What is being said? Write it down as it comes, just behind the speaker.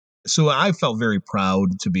So I felt very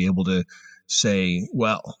proud to be able to say,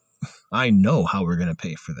 well, I know how we're going to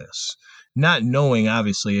pay for this. Not knowing,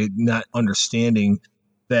 obviously, not understanding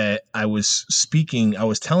that I was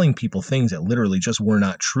telling people things that literally just were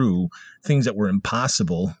not true, things that were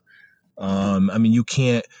impossible. I mean, you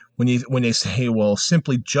can't, when they say, well,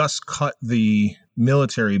 simply just cut the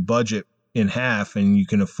military budget in half and you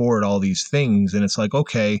can afford all these things. And it's like,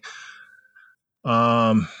 okay,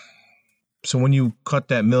 so when you cut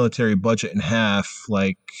that military budget in half,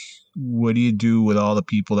 like, what do you do with all the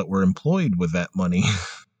people that were employed with that money?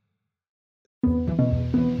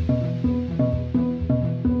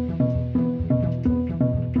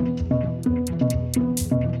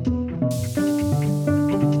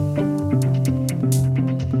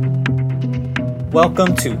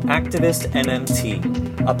 Welcome to Activist MMT,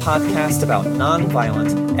 a podcast about nonviolent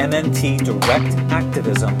MMT direct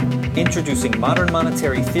activism, introducing modern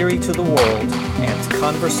monetary theory to the world and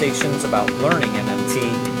conversations about learning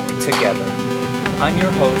MMT together. I'm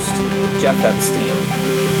your host, Jeff Epstein.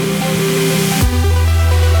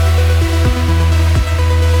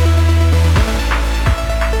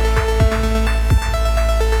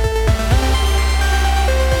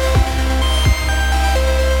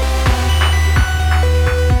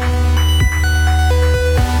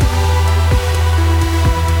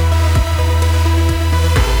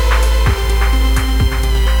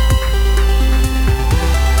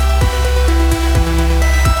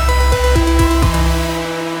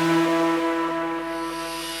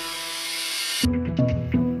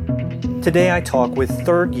 Today I talk with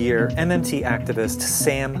third-year MMT activist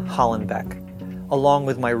Sam Hollenbeck. Along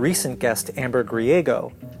with my recent guest Amber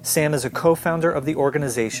Griego, Sam is a co-founder of the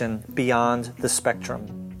organization Beyond the Spectrum.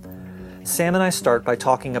 Sam and I start by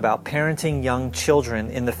talking about parenting young children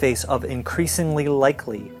in the face of increasingly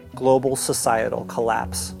likely global societal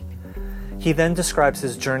collapse. He then describes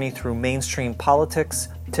his journey through mainstream politics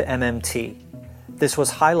to MMT. This was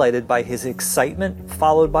highlighted by his excitement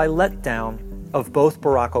followed by letdown of both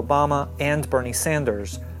Barack Obama and Bernie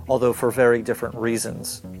Sanders, although for very different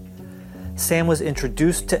reasons. Sam was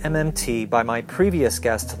introduced to MMT by my previous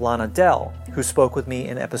guest, Lana Dell, who spoke with me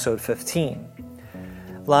in episode 15.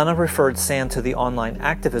 Lana referred Sam to the online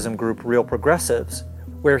activism group Real Progressives,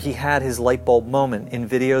 where he had his light bulb moment in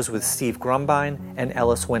videos with Steve Grumbine and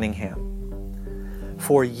Ellis Winningham.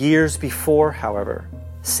 For years before, however,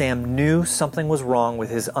 Sam knew something was wrong with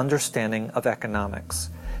his understanding of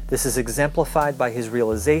economics. This is exemplified by his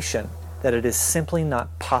realization that it is simply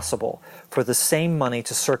not possible for the same money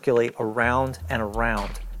to circulate around and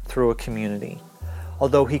around through a community.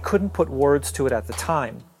 Although he couldn't put words to it at the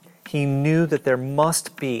time, he knew that there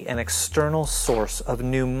must be an external source of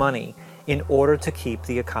new money in order to keep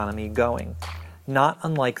the economy going, not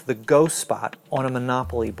unlike the go spot on a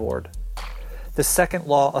monopoly board. The second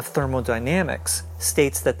law of thermodynamics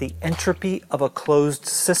states that the entropy of a closed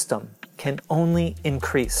system can only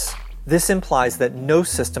increase. This implies that no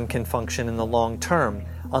system can function in the long term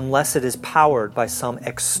unless it is powered by some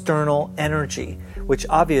external energy, which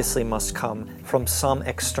obviously must come from some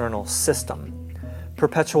external system.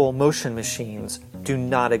 Perpetual motion machines do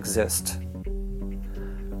not exist.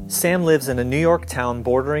 Sam lives in a New York town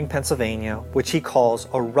bordering Pennsylvania, which he calls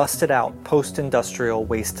a rusted-out post-industrial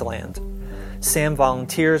wasteland. Sam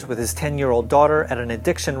volunteers with his 10-year-old daughter at an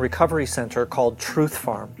addiction recovery center called Truth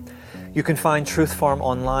Farm. You can find Truth Farm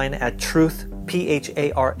online at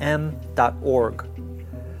truthpharm.org.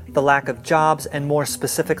 The lack of jobs, and more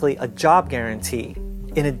specifically a job guarantee,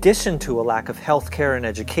 in addition to a lack of health care and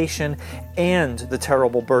education and the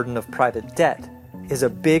terrible burden of private debt, is a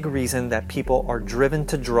big reason that people are driven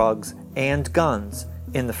to drugs and guns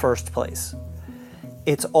in the first place.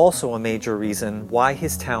 It's also a major reason why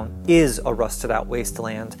his town is a rusted-out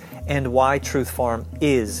wasteland and why Truth Farm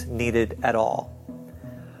is needed at all.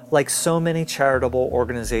 Like so many charitable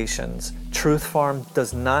organizations, Truth Farm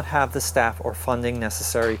does not have the staff or funding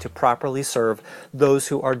necessary to properly serve those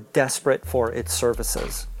who are desperate for its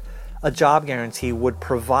services. A job guarantee would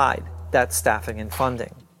provide that staffing and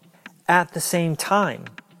funding. At the same time,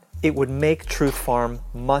 it would make Truth Farm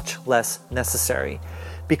much less necessary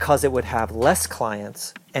because it would have less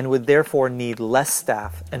clients and would therefore need less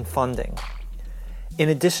staff and funding. In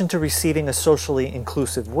addition to receiving a socially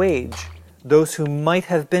inclusive wage, those who might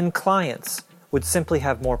have been clients would simply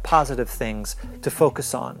have more positive things to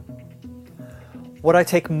focus on. What I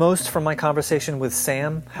take most from my conversation with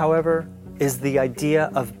Sam, however, is the idea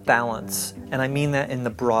of balance, and I mean that in the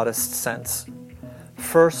broadest sense.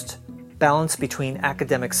 First, balance between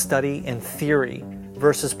academic study and theory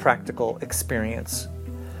versus practical experience.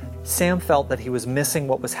 Sam felt that he was missing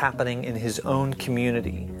what was happening in his own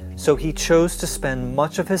community, so he chose to spend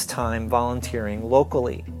much of his time volunteering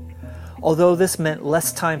locally. Although this meant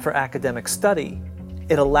less time for academic study,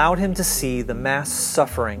 it allowed him to see the mass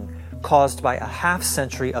suffering caused by a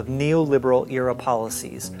half-century of neoliberal-era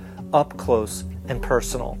policies up close and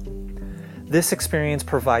personal. This experience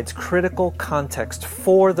provides critical context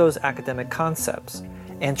for those academic concepts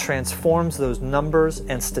and transforms those numbers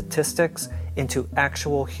and statistics into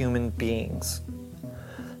actual human beings.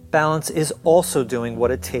 Balance is also doing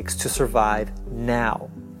what it takes to survive now,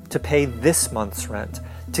 to pay this month's rent,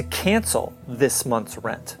 to cancel this month's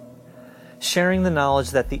rent. Sharing the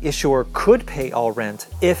knowledge that the issuer could pay all rent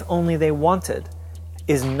if only they wanted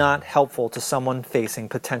is not helpful to someone facing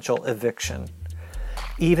potential eviction.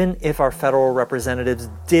 Even if our federal representatives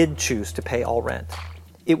did choose to pay all rent,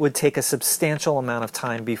 it would take a substantial amount of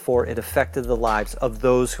time before it affected the lives of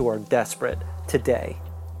those who are desperate today.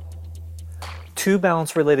 2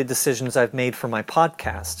 balance-related decisions I've made for my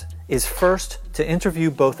podcast is first to interview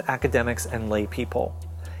both academics and lay people.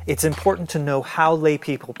 It's important to know how lay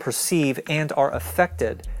people perceive and are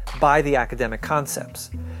affected by the academic concepts.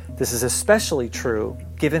 This is especially true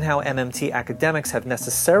given how MMT academics have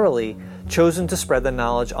necessarily chosen to spread the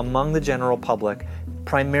knowledge among the general public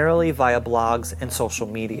primarily via blogs and social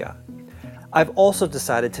media. I've also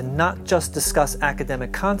decided to not just discuss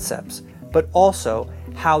academic concepts, but also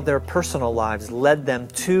how their personal lives led them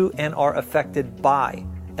to and are affected by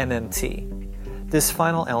MMT. This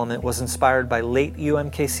final element was inspired by late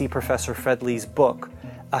UMKC professor Fred Lee's book,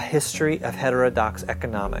 A History of Heterodox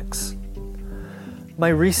Economics. My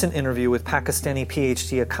recent interview with Pakistani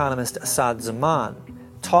PhD economist Asad Zaman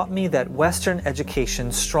taught me that Western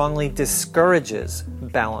education strongly discourages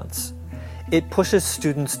balance. It pushes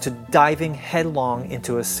students to diving headlong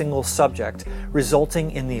into a single subject,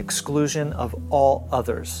 resulting in the exclusion of all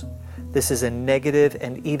others. This is a negative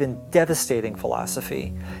and even devastating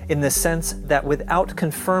philosophy, in the sense that without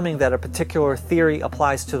confirming that a particular theory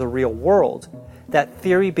applies to the real world, that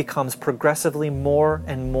theory becomes progressively more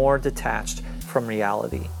and more detached from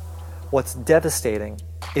reality. What's devastating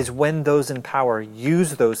is when those in power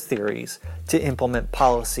use those theories to implement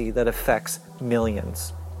policy that affects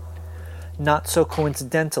millions. Not so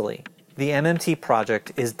coincidentally, the MMT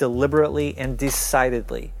project is deliberately and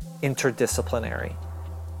decidedly interdisciplinary.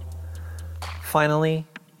 Finally,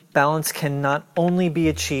 balance can not only be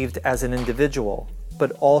achieved as an individual,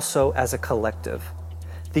 but also as a collective.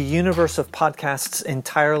 The universe of podcasts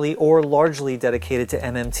entirely or largely dedicated to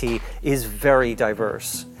MMT is very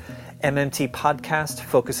diverse. MMT Podcast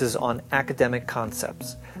focuses on academic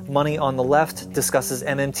concepts. Money on the Left discusses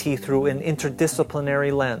MMT through an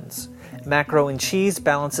interdisciplinary lens. Macro and Cheese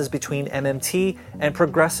balances between MMT and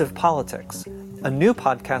progressive politics. A new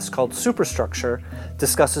podcast called Superstructure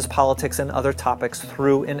discusses politics and other topics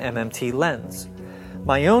through an MMT lens.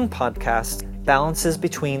 My own podcast balances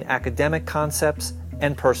between academic concepts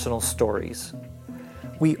and personal stories.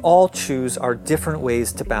 We all choose our different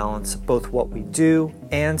ways to balance both what we do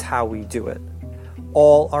and how we do it.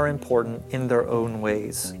 All are important in their own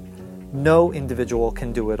ways. No individual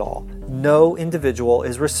can do it all. No individual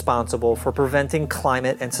is responsible for preventing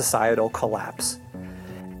climate and societal collapse.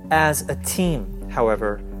 As a team,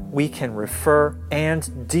 however, we can refer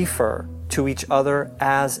and defer to each other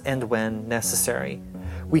as and when necessary.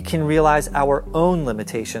 We can realize our own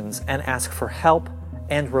limitations and ask for help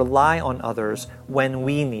and rely on others when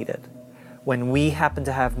we need it. When we happen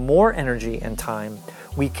to have more energy and time,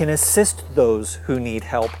 we can assist those who need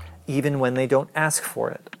help even when they don't ask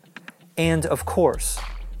for it. And of course,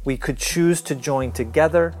 we could choose to join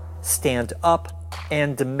together, stand up,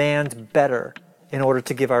 and demand better in order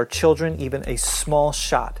to give our children even a small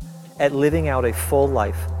shot at living out a full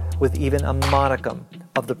life with even a modicum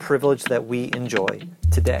of the privilege that we enjoy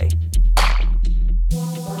today.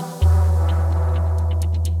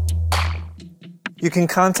 You can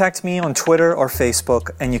contact me on Twitter or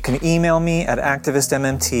Facebook, and you can email me at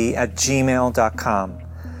activistmmt@gmail.com.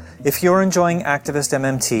 If you're enjoying Activist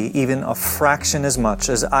MMT even a fraction as much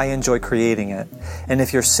as I enjoy creating it, and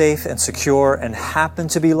if you're safe and secure and happen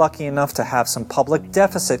to be lucky enough to have some public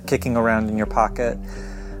deficit kicking around in your pocket,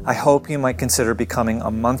 I hope you might consider becoming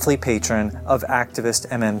a monthly patron of Activist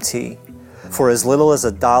MMT. For as little as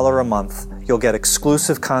 $1 a month, you'll get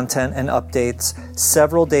exclusive content and updates,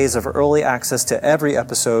 several days of early access to every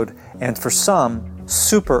episode, and for some,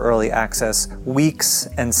 super early access weeks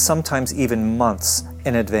and sometimes even months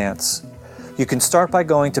in advance. You can start by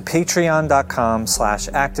going to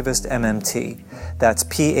patreon.com/activistmmt. That's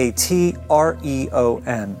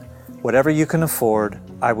Patreon. Whatever you can afford,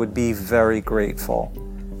 I would be very grateful.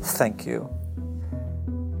 Thank you.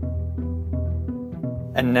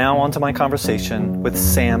 And now on to my conversation with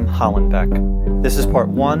Sam Hollenbeck. This is part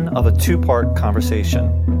one of a two-part conversation.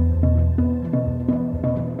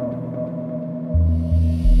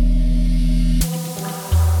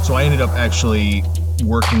 So I ended up actually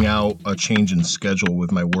working out a change in schedule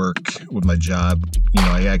with my work, with my job.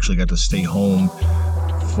 I actually got to stay home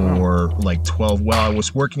for like 12. Well, I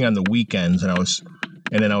was working on the weekends, and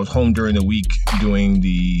then I was home during the week doing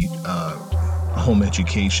the home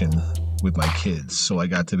education with my kids. So I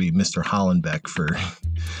got to be Mr. Hollenbeck for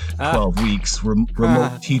 12 weeks.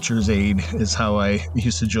 Remote teacher's aide is how I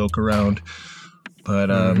used to joke around. But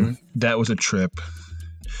that was a trip.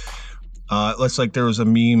 It's like there was a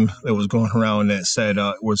meme that was going around that said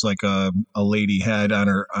it was like a lady had on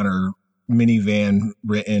her minivan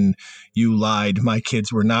written, "You lied. My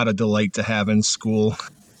kids were not a delight to have in school."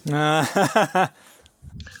 But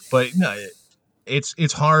no,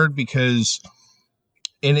 it's hard because,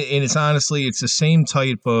 and it's honestly, it's the same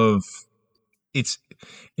type of, it's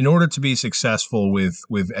in order to be successful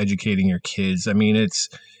with educating your kids. I mean, it's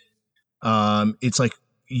like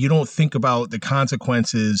you don't think about the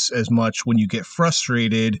consequences as much when you get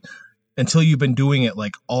frustrated until you've been doing it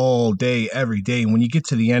like all day, every day. And when you get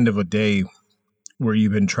to the end of a day where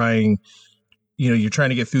you've been trying, you're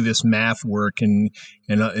trying to get through this math work and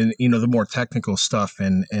the more technical stuff.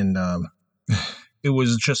 And it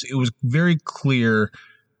was very clear,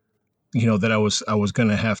 that I was going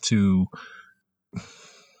to have to,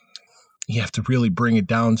 you have to really bring it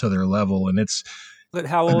down to their level. And it's, But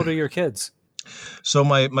how old are your kids? So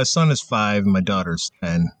my son is 5 and my daughter's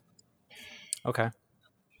 10. Okay.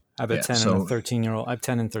 I have a 10 and a 13-year-old. I have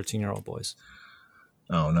 10 and 13-year-old boys.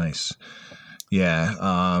 Oh, nice.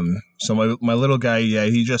 Yeah. So my little guy,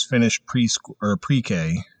 he just finished preschool or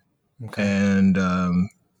pre-K. Okay. And,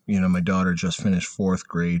 my daughter just finished 4th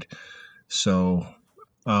grade. So,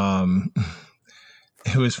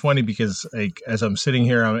 it was funny because like, as I'm sitting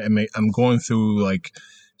here, I'm going through like,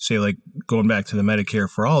 say like going back to the Medicare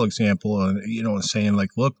for All example, and saying like,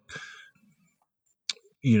 look,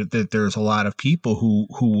 that there's a lot of people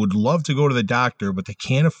who would love to go to the doctor, but they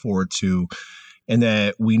can't afford to, and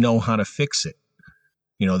that we know how to fix it.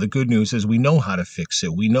 The good news is we know how to fix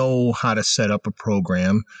it. We know how to set up a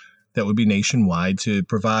program that would be nationwide to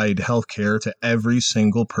provide health care to every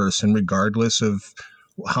single person, regardless of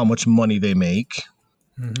how much money they make.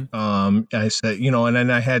 Mm-hmm. I said, and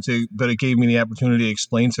then I had to, but it gave me the opportunity to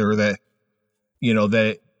explain to her that,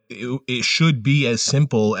 that it should be as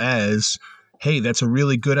simple as, hey, that's a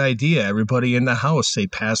really good idea. Everybody in the House, they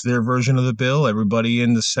pass their version of the bill. Everybody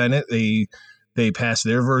in the Senate, they pass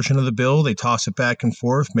their version of the bill. They toss it back and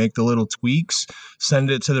forth, make the little tweaks,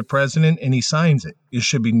 send it to the president, and he signs it. It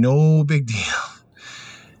should be no big deal.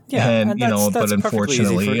 Yeah. And but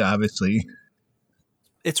unfortunately, obviously,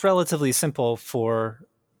 it's relatively simple for,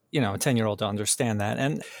 a 10-year-old to understand that.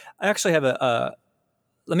 And I actually have let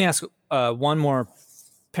me ask one more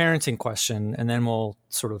parenting question, and then we'll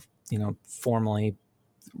sort of, formally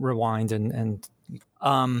rewind and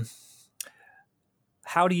how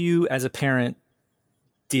do you as a parent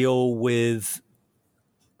deal with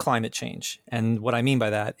climate change? And what I mean by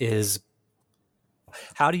that is,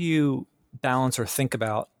 how do you balance or think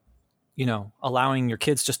about, allowing your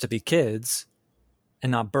kids just to be kids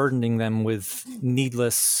and not burdening them with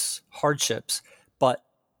needless hardships? But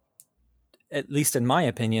at least in my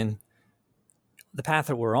opinion, the path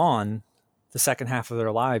that we're on, the second half of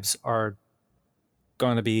their lives are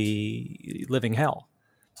going to be living hell,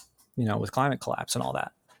 with climate collapse and all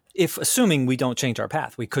that. If assuming we don't change our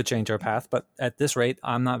path, we could change our path, but at this rate,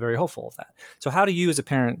 I'm not very hopeful of that. So how do you as a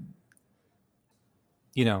parent,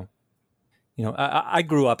 I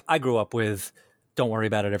grew up with, don't worry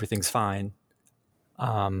about it, everything's fine.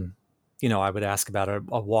 I would ask about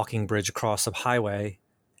a walking bridge across a highway.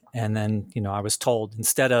 And then, I was told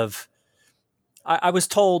I was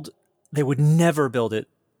told they would never build it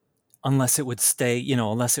unless it would stay,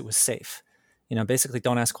 unless it was safe. Basically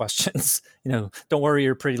don't ask questions, don't worry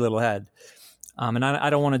your pretty little head. And I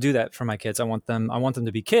don't want to do that for my kids. I want them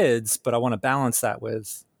to be kids, but I want to balance that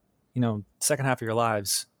with, second half of your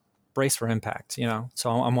lives, brace for impact, So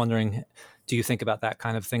I'm wondering, do you think about that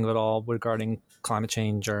kind of thing at all regarding climate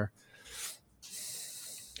change? Or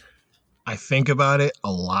I think about it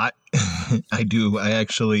a lot. I do. I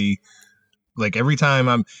actually, like, every time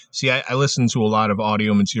I listen to a lot of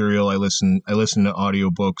audio material. I listen to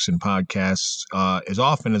audiobooks and podcasts as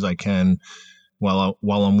often as I can while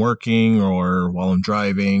I'm working or while I'm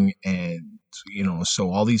driving. And,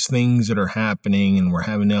 so all these things that are happening, and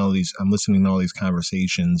I'm listening to all these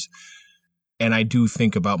conversations, and I do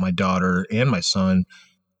think about my daughter and my son.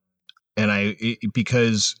 And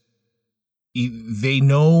because they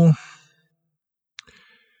know,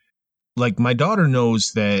 like my daughter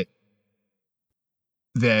knows that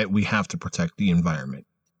we have to protect the environment,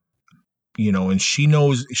 and she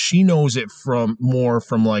knows it from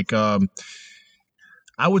like,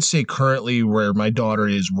 I would say currently where my daughter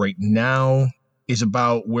is right now is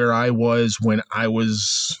about where I was when I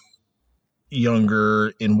was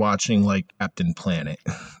younger in watching like Captain Planet.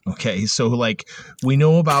 Okay, so like we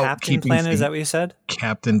know about Captain Planet, is that what you said?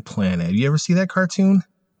 Captain Planet. You ever see that cartoon?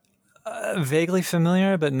 Vaguely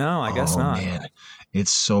familiar, but no, I guess not. Man,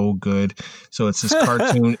 it's so good. So it's this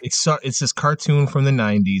cartoon. it's this cartoon from the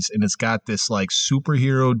 90s, and it's got this like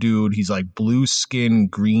superhero dude. He's like blue skin,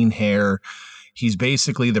 green hair. He's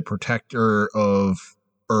basically the protector of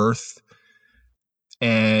Earth.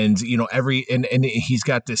 And and he's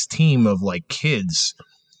got this team of like kids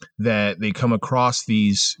that they come across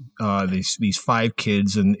these 5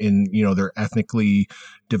 kids, and they're ethnically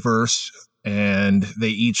diverse, and they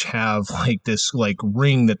each have like this like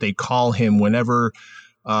ring that they call him whenever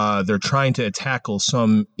they're trying to tackle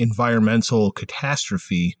some environmental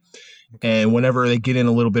catastrophe. And whenever they get in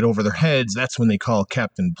a little bit over their heads, that's when they call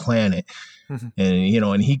Captain Planet.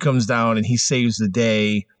 Mm-hmm. And he comes down and he saves the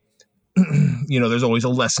day. There's always a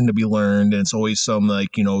lesson to be learned, and it's always some like,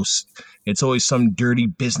 it's always some dirty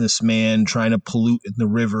businessman trying to pollute in the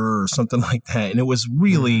river or something like that. And it was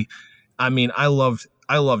really, I mean, I loved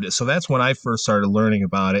it. So that's when I first started learning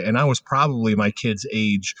about it, and I was probably my kid's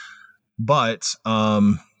age, but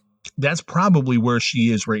that's probably where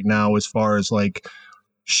she is right now, as far as like,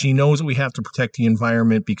 she knows that we have to protect the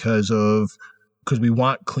environment because we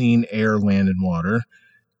want clean air, land, and water.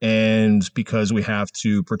 And because we have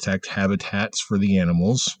to protect habitats for the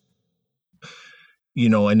animals,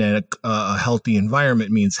 and then a healthy environment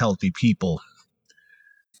means healthy people.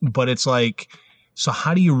 But it's like, so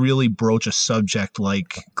how do you really broach a subject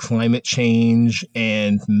like climate change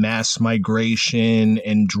and mass migration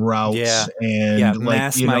and droughts and like,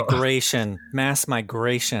 mass migration.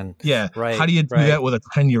 Yeah. Right. How do you do that with a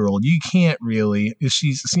 10-year-old? You can't really.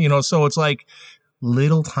 She's, so it's like,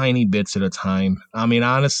 little tiny bits at a time. I mean,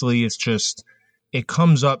 honestly, it's just, it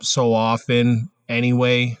comes up so often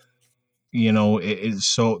anyway, it's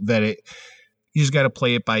so that you just got to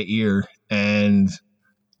play it by ear. And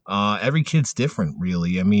every kid's different,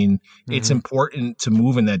 really. I mean, it's important to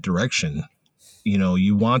move in that direction.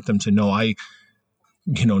 You want them to know,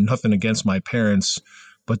 nothing against my parents,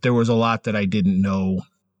 but there was a lot that I didn't know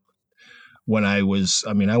when I went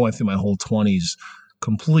through my whole 20s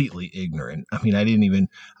completely ignorant. I mean, I didn't even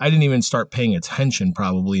start paying attention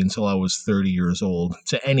probably until I was 30 years old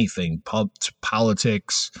to anything, to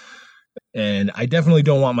politics. And I definitely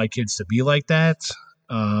don't want my kids to be like that.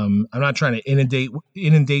 I'm not trying to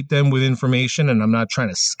inundate them with information, and I'm not trying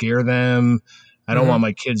to scare them. I don't want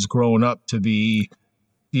my kids growing up to be,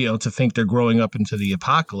 to think they're growing up into the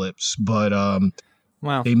apocalypse, but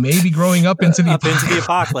wow, they may be growing up into the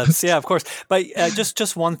apocalypse. Yeah, of course. But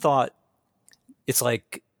just one thought. It's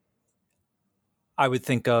like, I would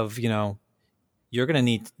think of, you're going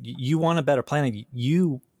to you want a better planet.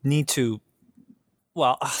 You need to,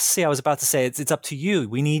 well, see, I was about to say it's up to you.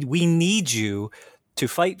 We need you to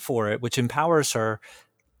fight for it, which empowers her.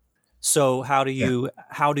 So how do you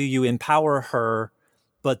empower her,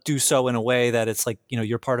 but do so in a way that it's like,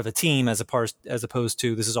 you're part of a team as opposed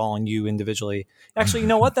to this is all on you individually. Actually, you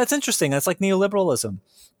know what? That's interesting. That's like neoliberalism.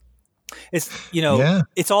 It's,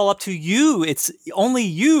 it's all up to you. It's only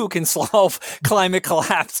you can solve climate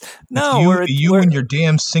collapse. No, you and your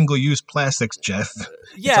damn single-use plastics, Jeff.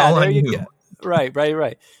 Yeah, it's all on you.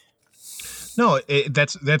 Right. No,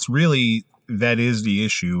 that's really, that is the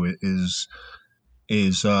issue. Is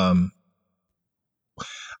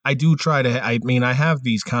I do try to. I have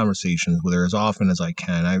these conversations with her as often as I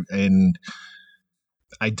can.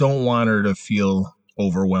 I don't want her to feel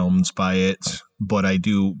overwhelmed by it, but I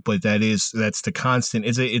do. But that's the constant.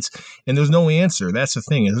 And there's no answer. That's the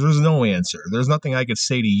thing. There's no answer. There's nothing I could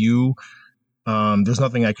say to you. There's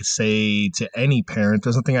nothing I could say to any parent.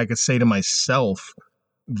 There's nothing I could say to myself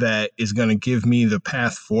that is going to give me the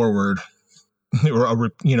path forward, or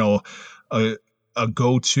a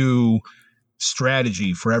go-to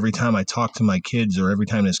strategy for every time I talk to my kids or every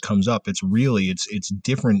time this comes up. It's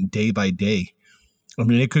different day by day. I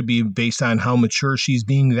mean, it could be based on how mature she's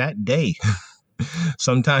being that day.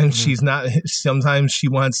 Sometimes she's not. Sometimes she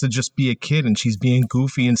wants to just be a kid and she's being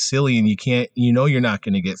goofy and silly, and you're not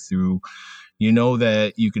going to get through.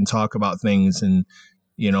 That you can talk about things, and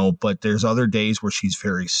but there's other days where she's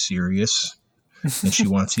very serious and she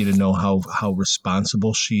wants you to know how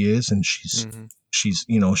responsible she is, and she's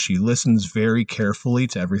she listens very carefully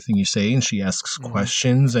to everything you say, and she asks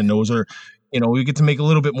questions, and those are we get to make a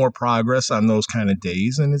little bit more progress on those kind of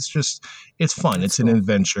days, and it's fun. That's It's an cool.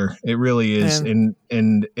 adventure. It really is. And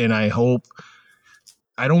And I hope,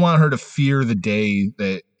 I don't want her to fear the day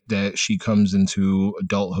that she comes into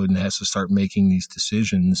adulthood and has to start making these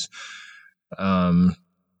decisions. And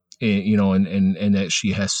that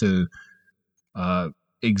she has to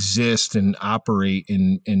exist and operate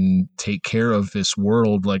and take care of this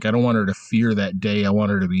world. Like, I don't want her to fear that day. I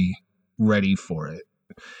want her to be ready for it.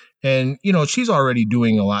 And, she's already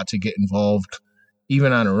doing a lot to get involved,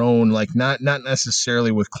 even on her own, like not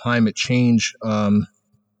necessarily with climate change,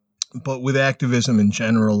 but with activism in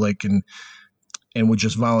general, like, and with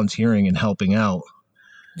just volunteering and helping out.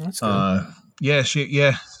 That's good.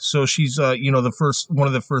 So she's, one of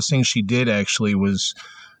the first things she did actually was,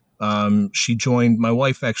 she joined, my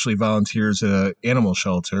wife actually volunteers at an animal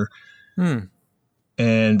shelter.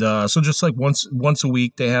 And so just like once a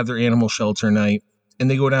week, they have their animal shelter night, and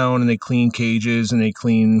they go down and they clean cages and they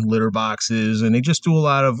clean litter boxes, and they just do a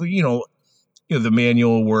lot of, the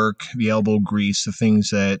manual work, the elbow grease, the things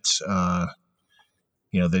that,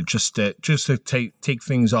 that just to take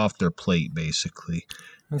things off their plate, basically.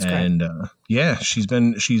 That's and great. she's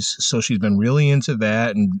been really into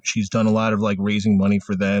that, and she's done a lot of like raising money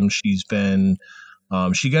for them. She's been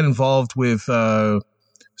she got involved with some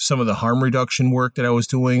of the harm reduction work that I was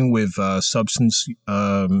doing with substance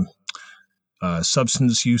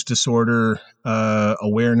use disorder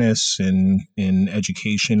awareness and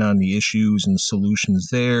education on the issues and solutions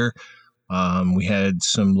there. We had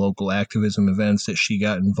some local activism events that she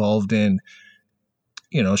got involved in.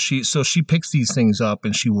 She picks these things up,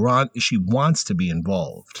 and she wants to be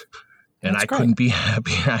involved. And That's I great. couldn't be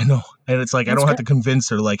happier. I know. And it's like, I don't have to convince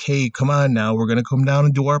her, like, hey, come on now. We're going to come down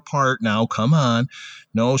and do our part now. Come on.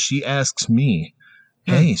 No, she asks me,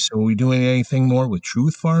 hey, so are we doing anything more with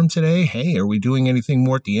Truth Farm today? Hey, are we doing anything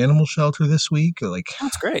more at the animal shelter this week? Like,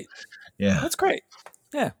 that's great. Yeah. That's great.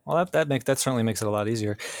 Yeah, well, that certainly makes it a lot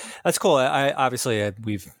easier. That's cool.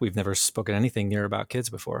 We've never spoken anything near about kids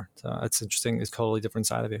before, so that's interesting. It's a totally different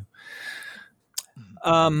side of you.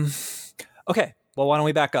 Okay, well, why don't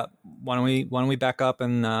we back up? Why don't we back up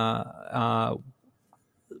and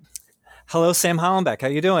hello, Sam Hollenbeck. How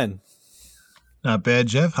you doing? Not bad,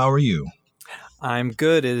 Jeff. How are you? I'm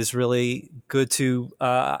good. It is really good to.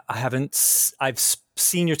 I've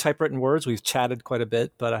seen your typewritten words. We've chatted quite a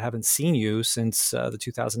bit, but I haven't seen you since the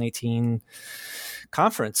 2018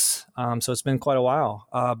 conference. So it's been quite a while.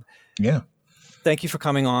 Yeah. Thank you for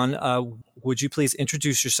coming on. Would you please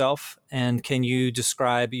introduce yourself, and can you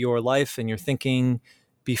describe your life and your thinking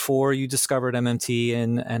before you discovered MMT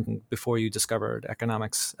and before you discovered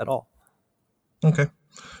economics at all? Okay,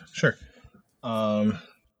 sure.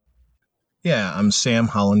 Yeah, I'm Sam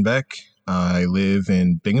Hollenbeck. I live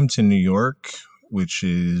in Binghamton, New York, which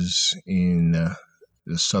is in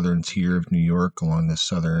the southern tier of New York, along the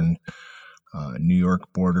southern New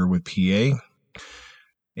York border with PA.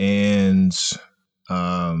 And so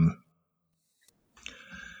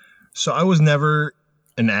I was never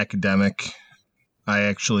an academic.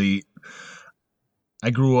 I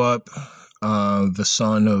grew up the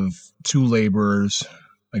son of two laborers.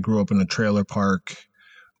 I grew up in a trailer park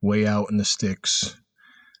way out in the sticks.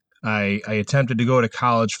 I attempted to go to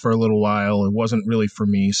college for a little while. It wasn't really for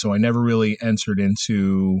me, so I never really entered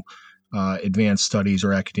into advanced studies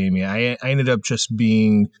or academia. I ended up just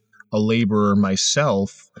being a laborer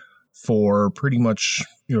myself for pretty much,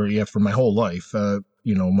 for my whole life.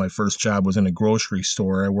 My first job was in a grocery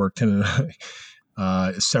store. I worked in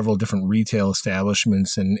several different retail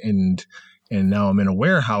establishments, and now I'm in a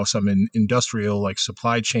warehouse. I'm in industrial, like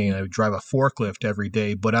supply chain. I drive a forklift every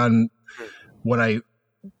day. But what I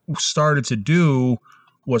started to do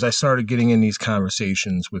was I started getting in these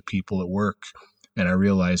conversations with people at work, and I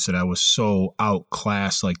realized that I was so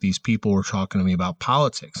outclassed. Like, these people were talking to me about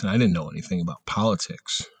politics, and I didn't know anything about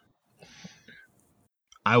politics.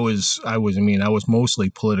 I was mostly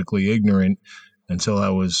politically ignorant until I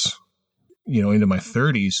was, into my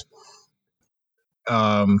 30s.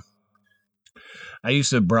 I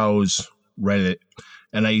used to browse Reddit,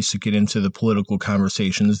 and I used to get into the political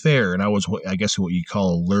conversations there. And I was, I guess, what you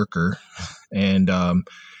call a lurker. And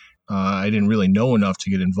I didn't really know enough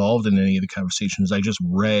to get involved in any of the conversations. I just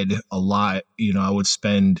read a lot. I would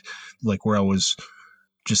spend, like, where I was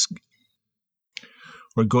just,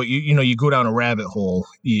 or go, you go down a rabbit hole.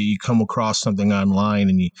 You come across something online,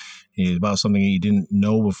 and you about something that you didn't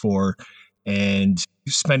know before, and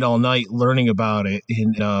you spend all night learning about it.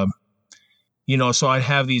 And so I'd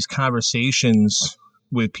have these conversations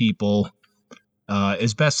with people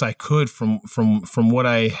as best I could from what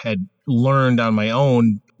I had learned on my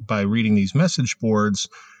own by reading these message boards.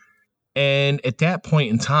 And at that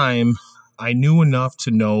point in time, I knew enough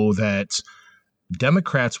to know that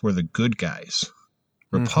Democrats were the good guys.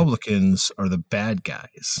 Mm-hmm. Republicans are the bad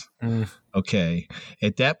guys. Mm. Okay.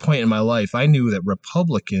 At that point in my life, I knew that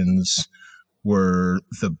Republicans were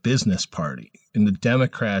the business party and the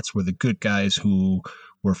Democrats were the good guys who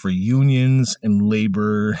were for unions and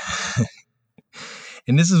labor.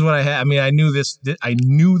 And this is what I had. I mean, I knew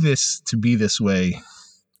this to be this way.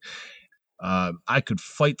 I could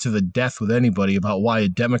fight to the death with anybody about why a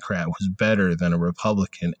Democrat was better than a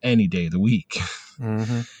Republican any day of the week.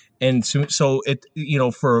 Mm-hmm. And so it,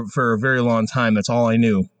 for a very long time, that's all I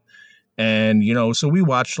knew. And, so we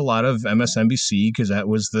watched a lot of MSNBC because that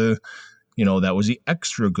was the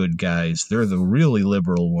extra good guys. They're the really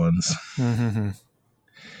liberal ones. Mm-hmm.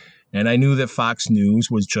 And I knew that Fox News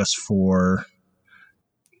was just for,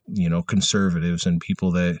 conservatives and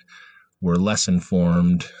people that were less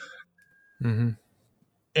informed. Mm-hmm.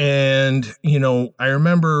 And, I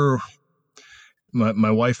remember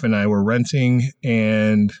my wife and I were renting,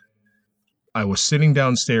 and I was sitting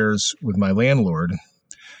downstairs with my landlord,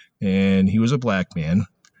 and he was a black man.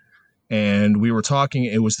 And we were talking.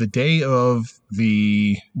 It was the day of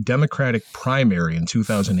the Democratic primary in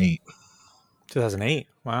 2008. 2008.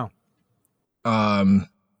 Wow.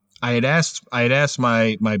 I had asked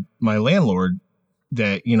my landlord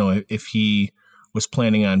that, if he was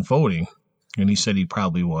planning on voting, and he said he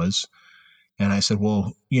probably was. And I said,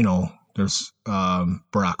 well, there's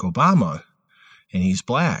Barack Obama, and he's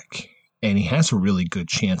black, and he has a really good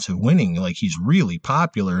chance of winning. Like, he's really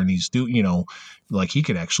popular, and like he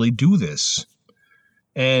could actually do this.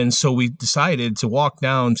 And so we decided to walk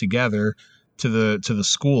down together to the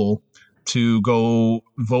school to go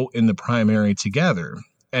vote in the primary together.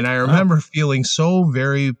 And I remember feeling so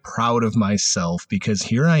very proud of myself because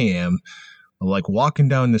here I am, like walking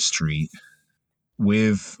down the street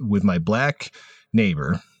with my black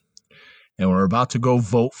neighbor, and we're about to go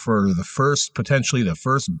vote for potentially the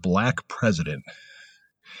first black president.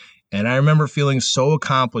 And I remember feeling so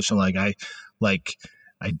accomplished and like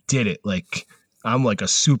I did it. Like, I'm like a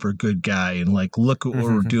super good guy, and like, look at what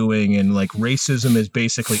we're doing, and like racism is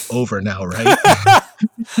basically over now, right?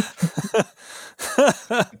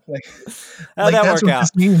 How'd that that's work what out?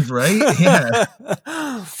 this means, right? Yeah.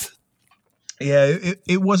 Yeah,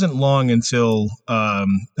 it wasn't long until I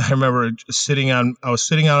remember I was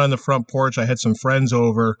sitting out on the front porch. I had some friends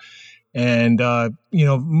over, and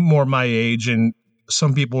more my age, and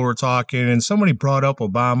some people were talking, and somebody brought up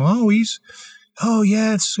Obama. Oh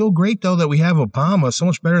yeah, it's so great though that we have Obama, so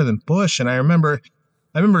much better than Bush. And I remember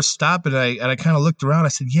stopping, and I kind of looked around. I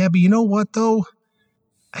said, yeah, but you know what though?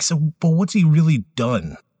 I said, but what's he really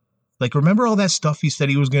done? Like, remember all that stuff he said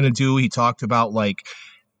he was going to do? He talked about like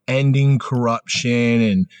ending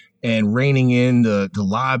corruption and reining in the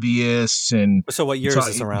lobbyists. And So what year is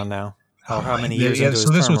this around now? How many years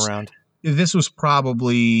into his term around? This was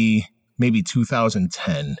probably maybe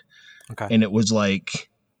 2010. Okay. And it was like,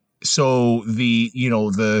 so the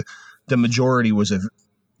majority was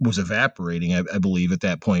evaporating, I believe, at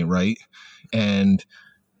that point, right? And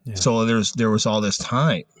so there was all this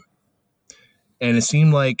time, and it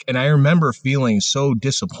seemed like, and I remember feeling so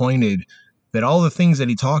disappointed that all the things that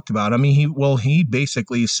he talked about, I mean, he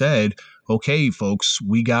basically said, okay, folks,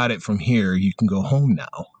 we got it from here. You can go home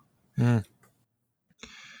now. Mm.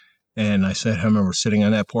 And I remember sitting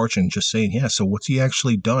on that porch and just saying, yeah, so what's he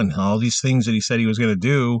actually done? All these things that he said he was going to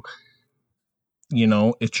do,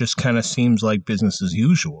 it just kind of seems like business as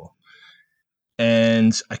usual.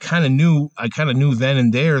 And I kind of knew then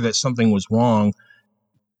and there that something was wrong.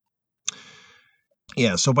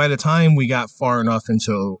 Yeah, so by the time we got far enough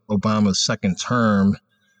into Obama's second term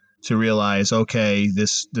to realize, okay,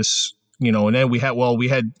 this, and then we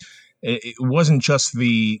had, it wasn't just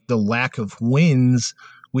the lack of wins.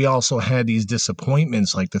 We also had these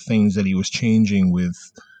disappointments, like the things that he was changing with,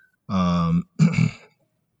 that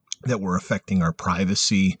were affecting our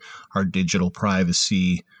privacy, our digital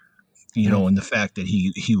privacy, and the fact that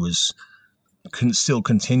he was still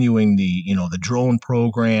continuing the drone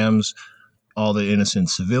programs, all the innocent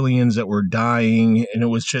civilians that were dying. And it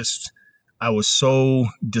was just, I was so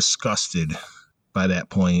disgusted by that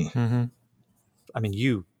point. Mm-hmm. I mean,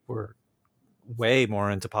 you were way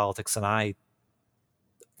more into politics than I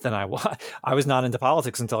was. I was not into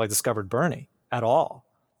politics until I discovered Bernie at all.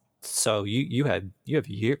 So you have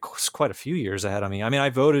years, quite a few years ahead of me. I mean, I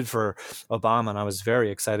voted for Obama, and I was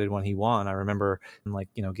very excited when he won. I remember,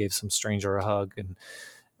 gave some stranger a hug, and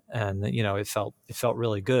it felt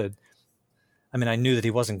really good. I mean, I knew that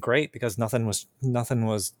he wasn't great because nothing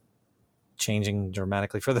was changing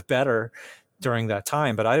dramatically for the better during that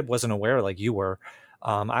time, but I wasn't aware, like you were,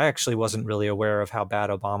 I actually wasn't really aware of how bad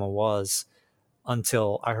Obama was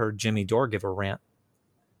until I heard Jimmy Dore give a rant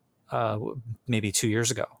maybe 2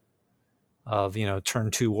 years ago of,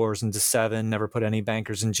 turned 2 wars into 7, never put any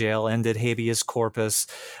bankers in jail, ended habeas corpus,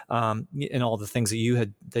 and all the things that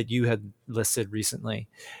you had listed recently.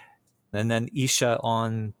 And then Isha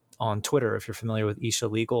on Twitter, if you're familiar with Isha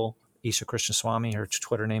Legal, Isha Krishnaswamy, her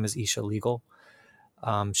Twitter name is Isha Legal.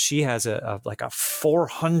 She has a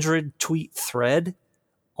 400 tweet thread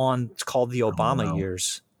called the Obama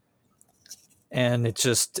years. And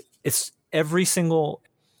it's every single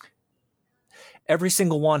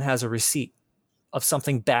one has a receipt of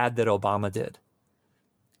something bad that Obama did.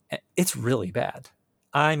 It's really bad.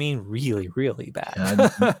 I mean, really, really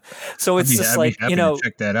bad. So it's just like, to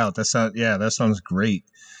check that out. That sounds great.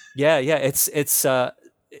 Yeah.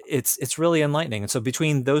 It's really enlightening. And so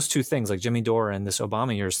between those two things, like Jimmy Dore and this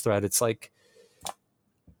Obama years thread, it's like,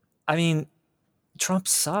 I mean, Trump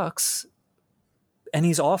sucks and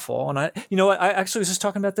he's awful. And I actually was just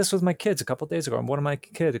talking about this with my kids a couple of days ago. I'm one of my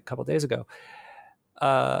kids a couple of days ago.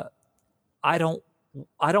 I don't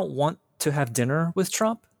want to have dinner with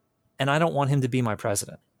Trump, and I don't want him to be my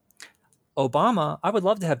president. Obama, I would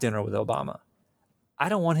love to have dinner with Obama. I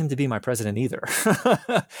don't want him to be my president either.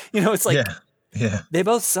 It's like, they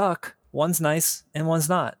both suck. One's nice and one's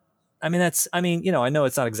not. I mean, I know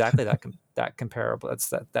it's not exactly that comparable. That's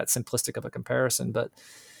that simplistic of a comparison, but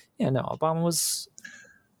Obama was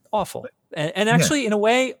awful. And actually, in a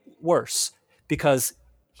way, worse, because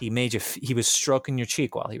he was stroking your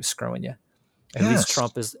cheek while he was screwing you. At least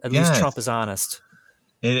Trump is honest.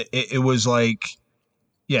 It was like,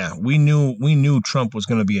 we knew Trump was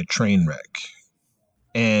going to be a train wreck,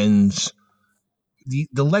 and the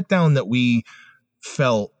letdown that we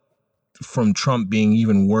felt from Trump being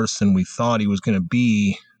even worse than we thought he was going to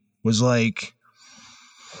be was like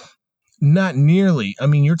not nearly. I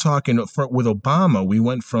mean, you're talking with Obama, we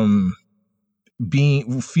went from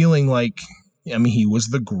feeling like, I mean, he was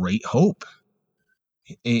the great hope.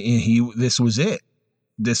 This was it.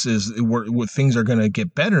 This is where things are going to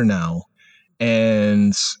get better now.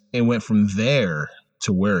 And it went from there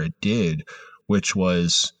to where it did, which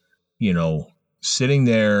was, sitting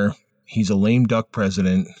there. He's a lame duck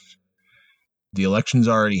president. The election's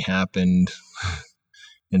already happened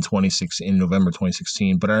in November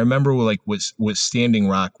 2016. But I remember with Standing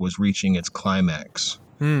Rock was reaching its climax.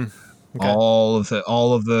 Okay. All of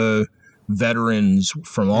the veterans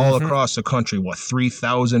from all across the country,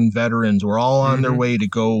 3,000 veterans were all on their way to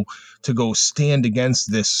go stand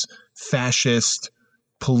against this fascist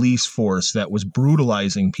police force that was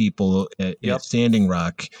brutalizing people at Standing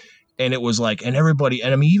Rock. And it was like, and everybody,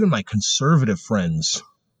 and I mean, even my conservative friends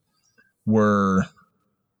were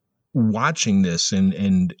watching this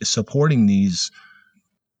and supporting these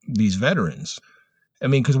veterans. I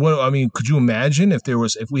mean, could you imagine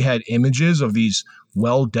if we had images of these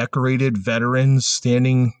well-decorated veterans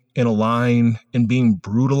standing in a line and being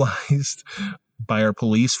brutalized by our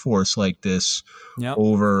police force like this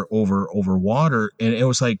over water? And it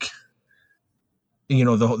was like,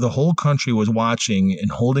 the whole country was watching and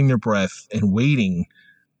holding their breath and waiting.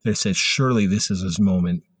 They said, surely this is his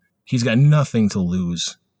moment. He's got nothing to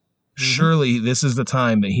lose. Surely this is the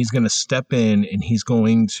time that he's going to step in and he's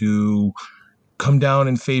going to come down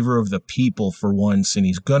in favor of the people for once, and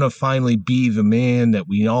he's gonna finally be the man that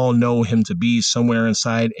we all know him to be somewhere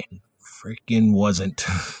inside, and freaking wasn't.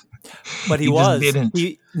 But he was. Didn't.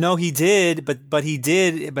 He did, but he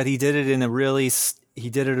did it in a really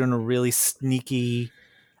sneaky.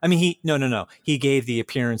 I mean, he gave the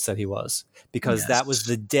appearance that he was, because that was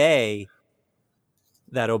the day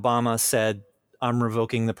that Obama said, "I'm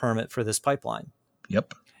revoking the permit for this pipeline."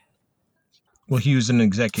 Yep. Well, he used an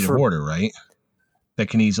executive order, right? That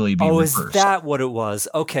can easily be reversed. Is that what it was?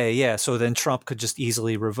 Okay, yeah. So then Trump could just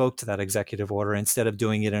easily revoke that executive order instead of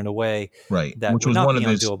doing it in a way that which was one of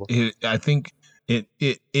his. I think it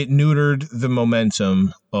neutered the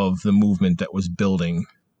momentum of the movement that was building,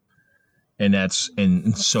 and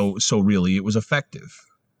so really it was effective.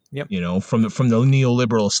 Yep. From the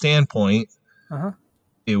neoliberal standpoint,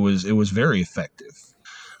 it was very effective.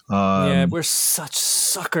 We're such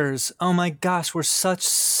suckers. Oh my gosh, we're such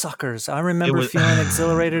suckers. I remember feeling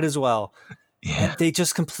exhilarated as well. Yeah. And they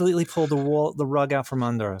just completely pulled the rug out from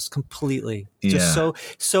under us. Completely. Just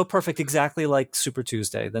so perfect. Exactly like Super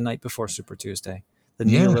Tuesday, the night before Super Tuesday. The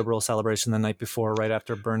neoliberal celebration the night before, right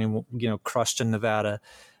after Bernie, crushed in Nevada.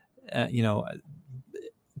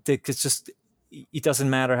 It's just, it doesn't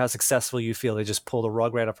matter how successful you feel. They just pull the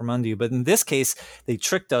rug right out from under you. But in this case, they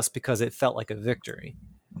tricked us because it felt like a victory.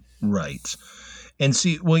 Right. And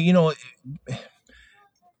see, well,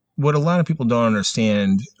 what a lot of people don't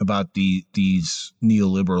understand about these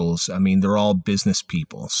neoliberals, I mean, they're all business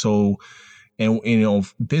people. So, and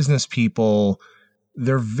business people,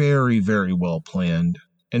 they're very, very well planned,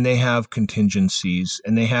 and they have contingencies,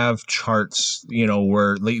 and they have charts,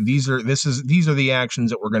 where like, these are the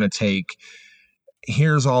actions that we're going to take.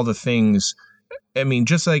 Here's all the things. I mean,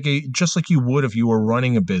 just like you would if you were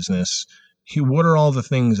running a business, what are all the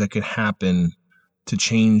things that could happen to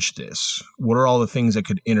change this? What are all the things that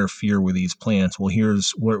could interfere with these plans? Well,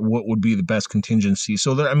 here's what would be the best contingency.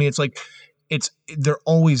 So there, I mean, they're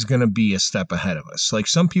always going to be a step ahead of us. Like,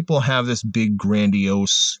 some people have this big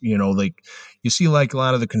grandiose, like you see like a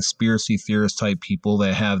lot of the conspiracy theorist type people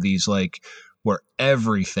that have these like where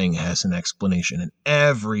everything has an explanation and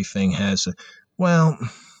everything has well,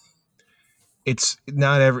 it's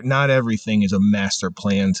not everything is a master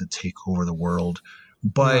plan to take over the world,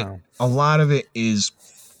 but No. a lot of it is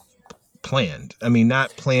planned. I mean,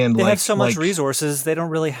 not planned They like have so much resources, they don't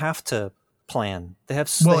really have to plan. They have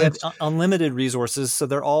unlimited resources, so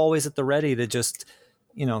they're always at the ready to just,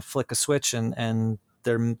 flick a switch and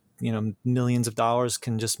their, millions of dollars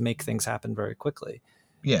can just make things happen very quickly.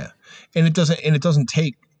 Yeah. And it doesn't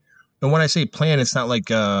take, and when I say plan, it's not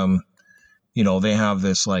like, they have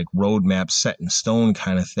this like roadmap set in stone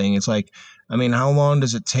kind of thing. It's like, I mean, how long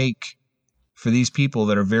does it take for these people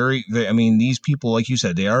that are these people, like you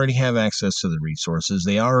said, they already have access to the resources.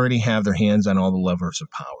 They already have their hands on all the levers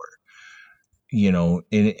of power,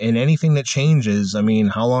 and anything that changes, I mean,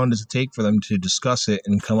 how long does it take for them to discuss it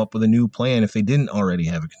and come up with a new plan if they didn't already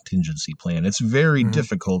have a contingency plan? It's very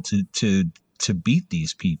difficult to beat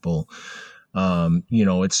these people.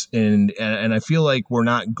 It's and I feel like we're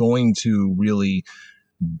not going to really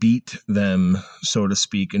beat them, so to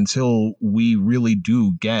speak, until we really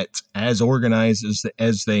do get as organized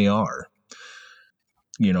as they are.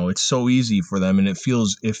 It's so easy for them, and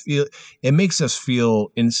it makes us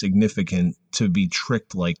feel insignificant to be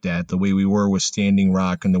tricked like that, the way we were with Standing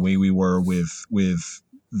Rock and the way we were with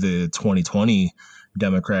the 2020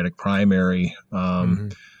 Democratic primary.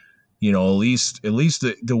 At least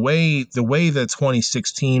the way the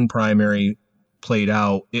 2016 primary played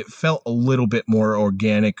out, it felt a little bit more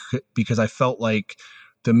organic, because I felt like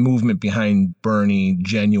the movement behind Bernie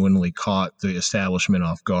genuinely caught the establishment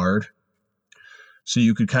off guard. So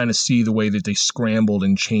you could kind of see the way that they scrambled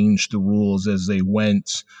and changed the rules as they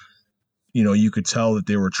went. You could tell that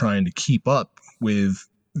they were trying to keep up with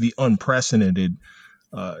the unprecedented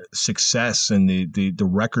success and the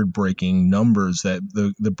record-breaking numbers that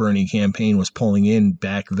the Bernie campaign was pulling in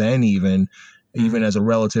back then, even as a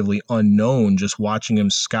relatively unknown, just watching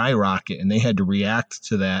him skyrocket, and they had to react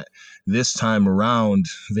to that this time around.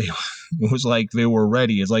 It was like they were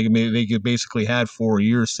ready. It's like they basically had 4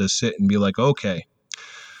 years to sit and be like, okay,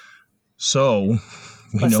 so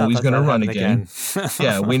we know he's going to run again.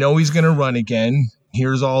 Yeah, we know he's going to run again.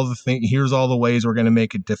 Here's all the ways we're going to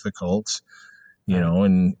make it difficult.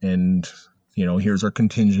 And here's our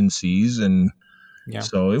contingencies. And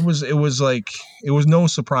so it was no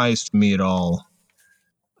surprise to me at all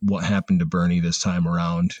what happened to Bernie this time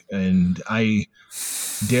around. And I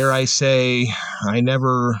say, I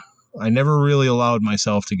never really allowed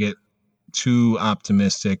myself to get too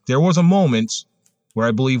optimistic. There was a moment where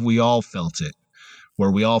I believe we all felt it,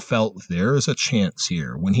 where we all felt there is a chance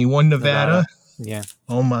here. When he won Nevada. Yeah.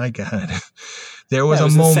 Oh my God. There was a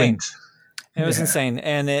moment. Insane. It was insane,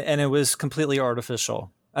 and it was completely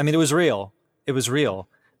artificial. I mean, it was real. It was real,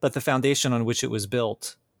 but the foundation on which it was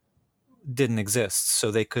built didn't exist,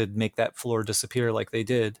 so they could make that floor disappear like they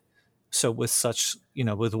did. So with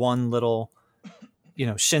with one little,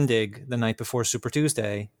 shindig the night before Super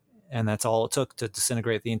Tuesday, and that's all it took to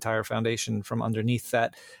disintegrate the entire foundation from underneath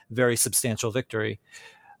that very substantial victory.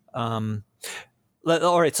 All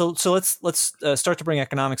right, so let's start to bring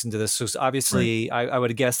economics into this. So obviously, right. I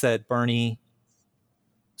would guess that Bernie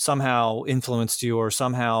somehow influenced you, or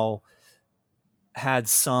somehow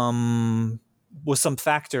was some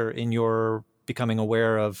factor in your becoming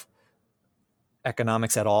aware of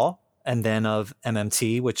economics at all, and then of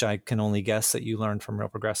MMT, which I can only guess that you learned from Real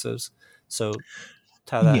Progressives. So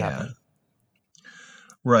how that happened?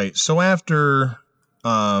 Right. So after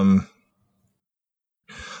the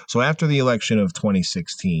election of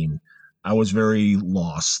 2016, I was very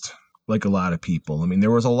lost, like a lot of people. I mean,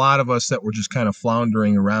 there was a lot of us that were just kind of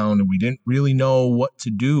floundering around, and we didn't really know what to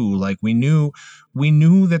do. Like, we knew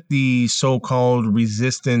that the so-called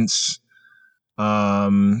resistance,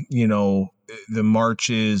 the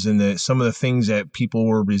marches and some of the things that people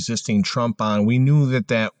were resisting Trump on, we knew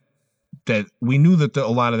that a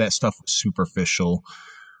lot of that stuff was superficial.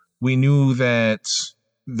 We knew that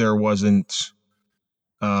there wasn't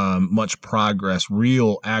much progress,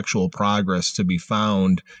 real actual progress to be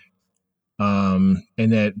found, and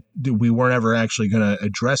that we weren't ever actually going to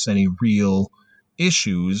address any real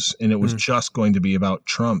issues, and it was just going to be about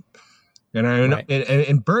Trump. And I know, Right.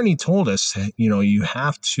 and Bernie told us, you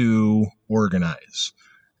have to organize.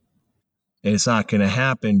 And it's not going to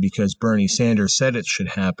happen because Bernie Sanders said it should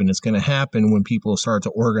happen. It's going to happen when people start to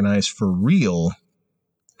organize for real.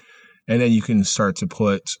 And then you can start to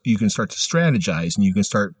strategize, and you can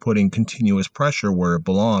start putting continuous pressure where it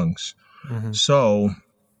belongs. Mm-hmm. So,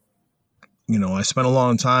 I spent a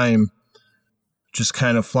long time just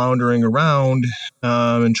kind of floundering around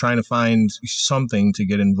and trying to find something to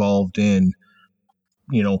get involved in.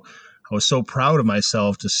 I was so proud of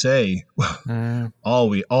myself to say, all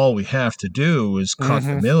we have to do is cut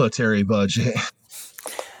the military budget.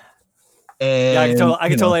 And, yeah, I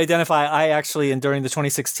can totally identify. I actually, and during the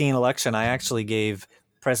 2016 election, I actually gave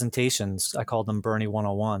presentations. I called them Bernie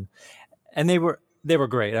 101, and they were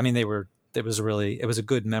great. I mean, it was a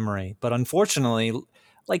good memory. But unfortunately,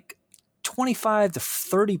 like 25 to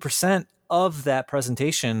 30% of that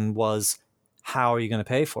presentation was, how are you going to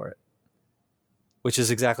pay for it? Which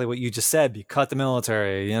is exactly what you just said. You cut the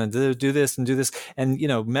military, do this and do this. And,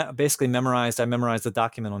 basically I memorized the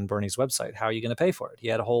document on Bernie's website. How are you going to pay for it? He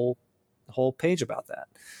had a whole page about that.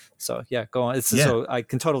 So yeah, go on. So I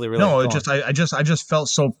can totally relate. No, I just felt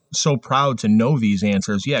so proud to know these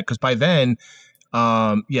answers. Yeah. Cause by then,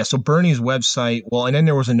 so Bernie's website, well, and then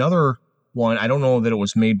there was another one. I don't know that it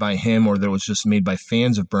was made by him or that it was just made by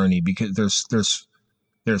fans of Bernie, because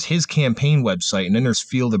there's his campaign website, and then there's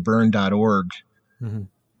fieldofburn.org. Mm-hmm.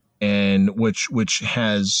 And which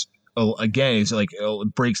has, again, is like,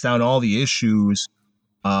 it breaks down all the issues,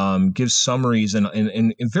 gives summaries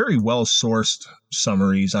and very well sourced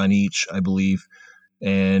summaries on each, I believe,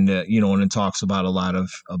 and and it talks about a lot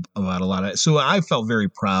of. So I felt very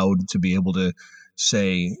proud to be able to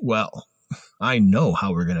say, well, I know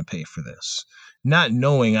how we're going to pay for this, not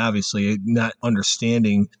knowing, obviously, not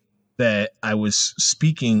understanding that I was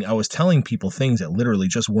telling people things that literally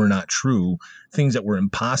just were not true, things that were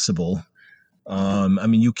impossible. I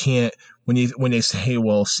mean, you can't, when they say,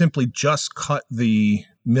 well, simply just cut the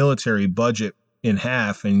military budget in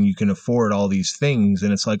half and you can afford all these things.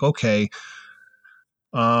 And it's like, okay.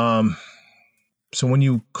 So when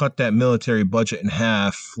you cut that military budget in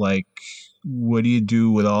half, like, what do you do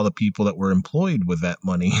with all the people that were employed with that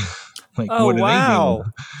money? Like, what do they do? Wow.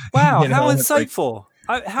 How insightful.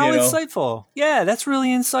 How insightful. Yeah, that's really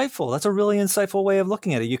insightful. That's a really insightful way of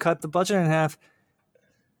looking at it. You cut the budget in half.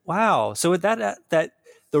 Wow. So with that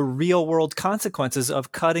the real world consequences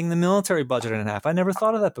of cutting the military budget in half. I never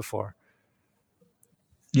thought of that before.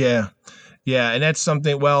 Yeah. Yeah. And that's not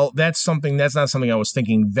something I was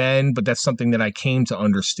thinking then, but that's something that I came to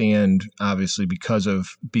understand, obviously, because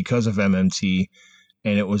of MMT.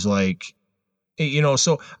 And it was like,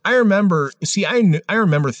 so I remember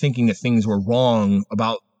thinking that things were wrong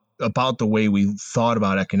about the way we thought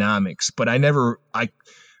about economics, but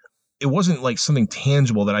it wasn't like something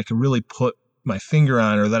tangible that I could really put my finger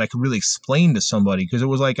on or that I could really explain to somebody. Cause it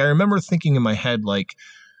was like, I remember thinking in my head, like,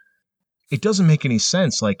 it doesn't make any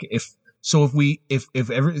sense. Like if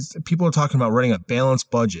people are talking about running a balanced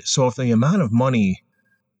budget. So if the amount of money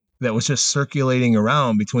that was just circulating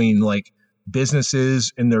around between like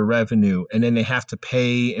businesses and their revenue, and then they have to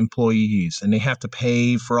pay employees and they have to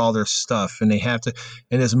pay for all their stuff, and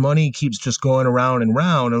this money keeps just going around and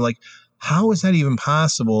round, and like, how is that even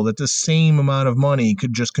possible that the same amount of money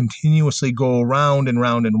could just continuously go around and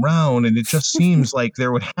round and round? And it just seems like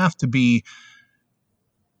there would have to be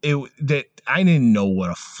that I didn't know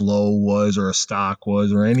what a flow was or a stock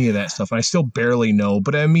was or any of that stuff. And I still barely know,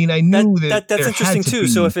 but I mean, I knew that's interesting too.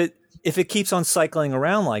 So if it keeps on cycling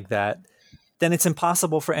around like that, then it's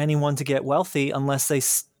impossible for anyone to get wealthy unless they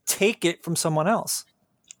take it from someone else.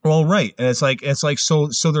 Well, right. And it's like, so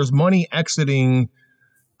there's money exiting.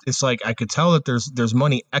 It's like, I could tell that there's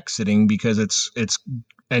money exiting because it's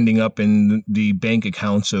ending up in the bank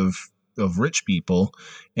accounts of rich people.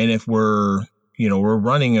 And if we're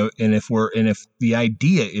running and if the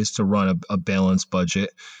idea is to run a balanced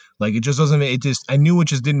budget, like, I knew it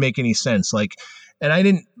just didn't make any sense. Like, and I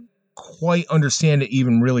didn't quite understand it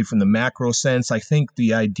even really from the macro sense. I think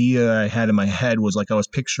the idea I had in my head was like, I was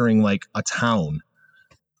picturing like a town.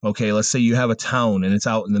 Okay, let's say you have a town and it's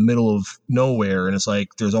out in the middle of nowhere, and it's like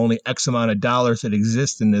there's only X amount of dollars that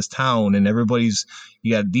exist in this town, and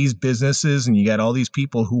you got these businesses and you got all these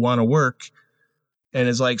people who want to work, And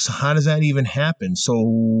it's like, so how does that even happen?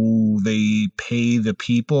 So they pay the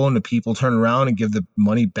people, and the people turn around and give the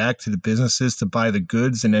money back to the businesses to buy the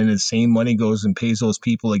goods, and then the same money goes and pays those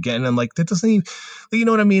people again. And I'm like, that doesn't even, you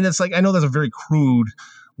know what I mean? It's like, I know that's a very crude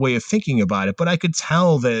way of thinking about it, but I could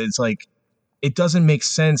tell that it's like, it doesn't make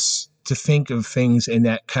sense to think of things in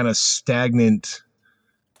that kind of stagnant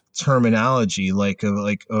terminology, like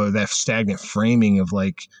that stagnant framing of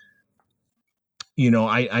like,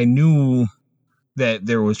 I knew that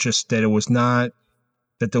there was just that it was not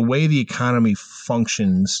that the way the economy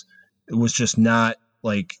functions, it was just not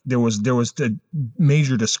like there was a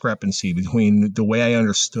major discrepancy between the way I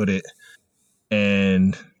understood it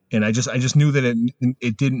and I just knew that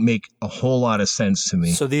it didn't make a whole lot of sense to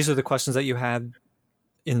me. So these are the questions that you had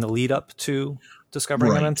in the lead up to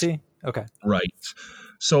discovering Right. MMT? Okay. Right.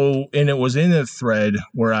 So, and it was in a thread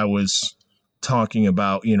where I was talking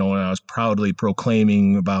about, and I was proudly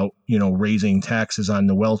proclaiming about, raising taxes on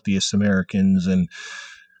the wealthiest Americans and,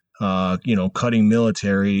 cutting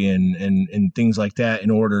military and things like that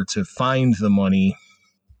in order to find the money.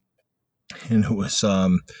 And it was,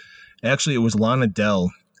 actually, it was Lana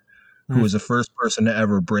Dell, who was the first person to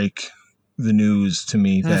ever break the news to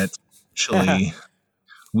me that actually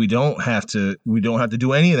we don't have to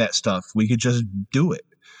do any of that stuff. We could just do it.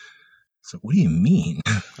 So what do you mean?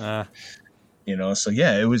 So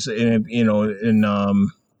yeah, it was,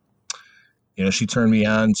 she turned me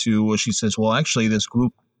on to, she says, well, actually this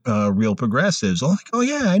group, Real Progressives. I'm like, oh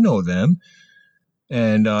yeah, I know them.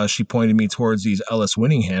 And she pointed me towards these Ellis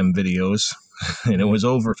Winningham videos, and it was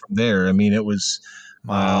over from there. I mean, it was,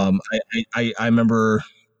 wow. I remember,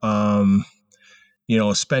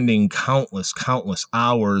 spending countless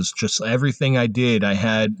hours, just everything I did. I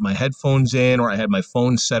had my headphones in, or I had my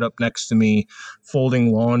phone set up next to me,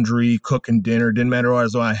 folding laundry, cooking dinner. Didn't matter what,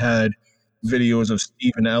 as though I had videos of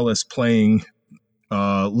Stephen Ellis playing,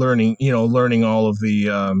 learning all of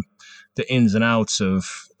the ins and outs of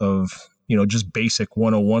just basic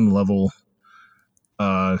 101 level.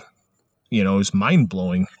 It was mind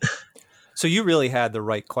blowing. So you really had the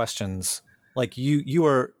right questions. Like you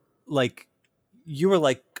were like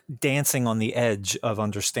dancing on the edge of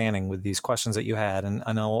understanding with these questions that you had. And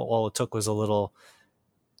I know all it took was a little,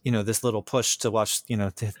 this little push to watch,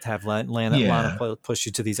 to have Lana push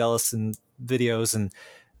you to these Ellison videos. And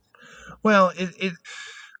well,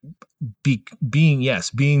 being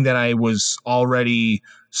that I was already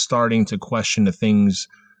starting to question the things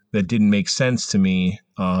that didn't make sense to me.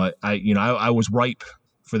 I was ripe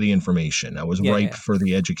for the information. I was ripe for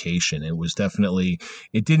the education. It was definitely,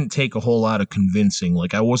 it didn't take a whole lot of convincing.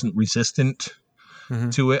 Like, I wasn't resistant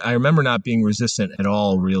to it. I remember not being resistant at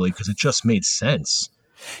all, really, because it just made sense.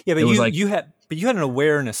 Yeah, but you had an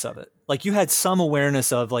awareness of it. Like, you had some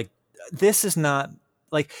awareness of, like, this is not,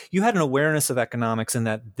 like, you had an awareness of economics in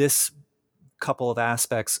that this couple of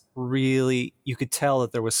aspects really, you could tell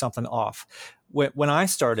that there was something off. When I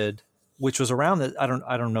started, which was around the, I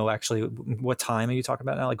don't know actually what time are you talking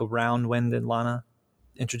about now? Like, around when did Lana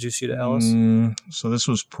introduce you to Ellis? So this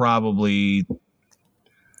was probably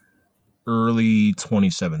early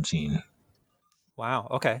 2017. Wow.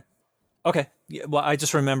 Okay. Yeah, well, I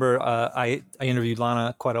just remember I interviewed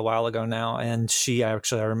Lana quite a while ago now, and she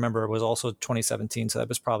actually, I remember, was also 2017. So that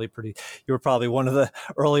was probably you were probably one of the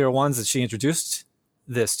earlier ones that she introduced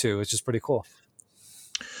this to, which is pretty cool.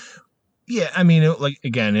 Yeah, I mean,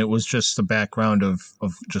 it was just the background of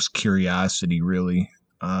just curiosity, really.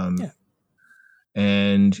 And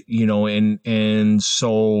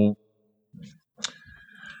so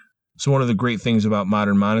one of the great things about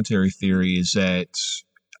modern monetary theory is that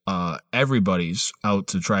everybody's out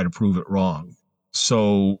to try to prove it wrong.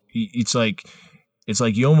 So it's like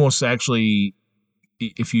you almost actually,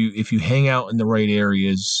 if you hang out in the right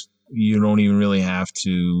areas, you don't even really have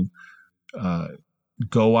to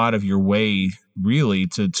go out of your way, really,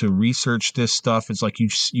 to research this stuff. It's like you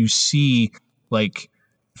see, like,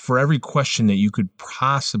 for every question that you could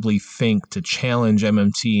possibly think to challenge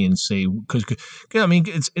MMT and say, because I mean,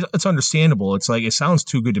 it's understandable. It's like, it sounds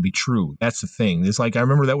too good to be true. That's the thing. It's like, I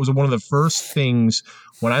remember that was one of the first things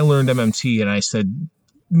when I learned MMT, and I said,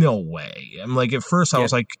 no way. I'm like, at first I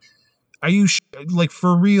was like, are you like,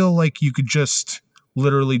 for real? Like, you could just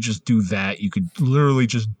literally just do that. You could literally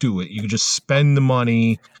just do it. You could just spend the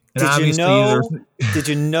money. And did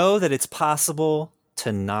you know that it's possible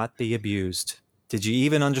to not be abused? Did you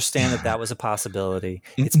even understand that was a possibility?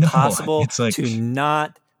 It's possible to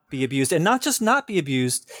not be abused, and not just not be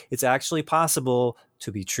abused. It's actually possible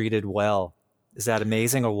to be treated well. Is that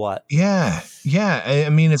amazing or what? Yeah. I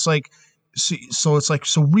mean, it's like, so it's like,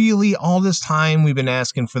 so really all this time we've been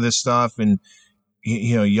asking for this stuff, and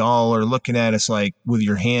y'all are looking at us like with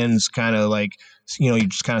your hands kind of like, you're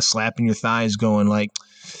just kind of slapping your thighs going like,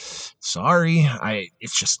 sorry,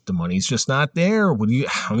 it's just the money's just not there.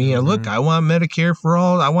 Look, I want Medicare for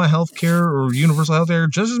all. I want health care or universal health care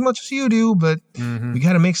just as much as you do, but we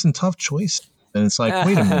got to make some tough choices. And it's like,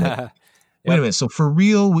 wait a minute. Wait a minute. So for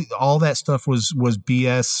real, all that stuff was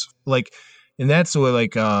BS. Like, and that's what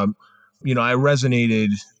like, I resonated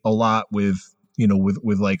a lot with,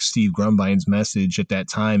 with like Steve Grumbine's message at that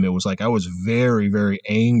time. It was like, I was very, very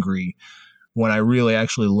angry when I really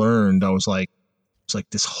actually learned. I was like,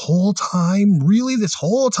 this whole time, really, this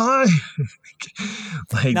whole time.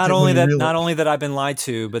 Like, not only that I've been lied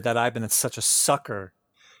to, but that I've been such a sucker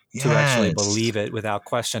to actually believe it without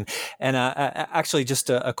question. And actually, just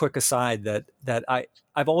a quick aside that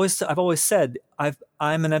I've always said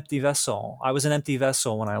I'm an empty vessel. I was an empty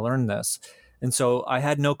vessel when I learned this, and so I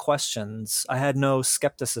had no questions. I had no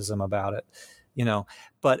skepticism about it,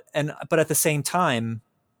 But at the same time,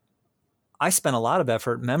 I spent a lot of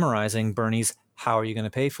effort memorizing Bernie's "How are you going to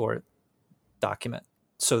pay for it?" document,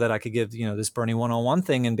 so that I could give, this Bernie 101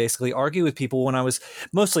 thing and basically argue with people when I was,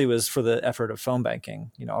 mostly was for the effort of phone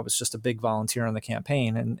banking. I was just a big volunteer on the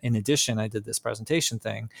campaign. And in addition, I did this presentation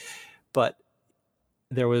thing, but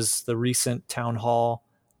there was the recent town hall,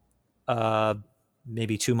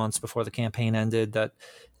 maybe 2 months before the campaign ended, that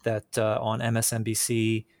on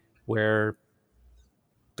MSNBC, where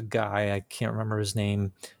the guy, I can't remember his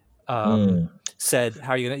name, said,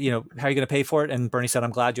 how are you gonna pay for it? And Bernie said,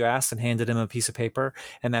 I'm glad you asked, and handed him a piece of paper.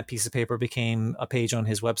 And that piece of paper became a page on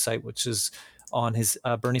his website, which is on his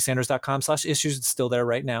berniesanders.com/issues. It's still there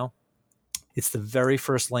right now. It's the very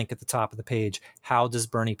first link at the top of the page. How does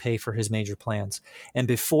Bernie pay for his major plans? And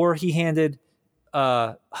before he handed,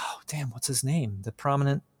 what's his name? The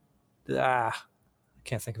prominent, I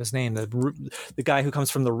can't think of his name. The guy who comes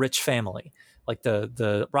from the rich family, like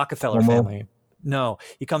the Rockefeller family. No,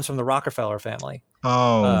 he comes from the Rockefeller family.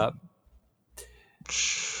 Oh,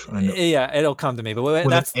 yeah, it'll come to me. But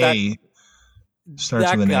that's that.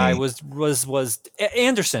 Starts with an guy A. was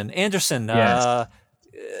Anderson. Yes.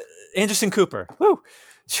 Anderson Cooper. Woo.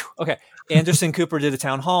 Okay. Anderson Cooper did a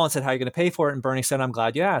town hall and said, how are you going to pay for it? And Bernie said, I'm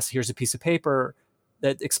glad you asked. Here's a piece of paper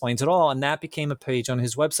that explains it all. And that became a page on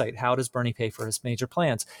his website. How does Bernie pay for his major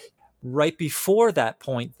plans? Right before that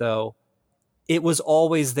point, though, it was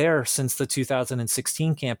always there since the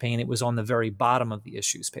 2016 campaign. It was on the very bottom of the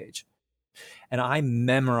issues page. And I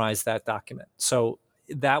memorized that document. So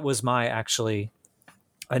that was I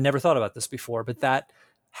never thought about this before, but that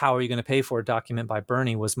 "How are you going to pay for it?" document by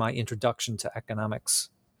Bernie was my introduction to economics.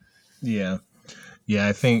 Yeah. Yeah,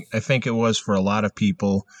 I think it was for a lot of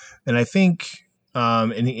people. And I think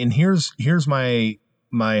and here's my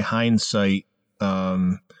hindsight,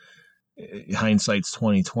 hindsight's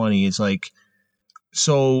 2020. It's like,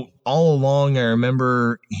 so all along I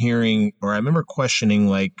remember questioning,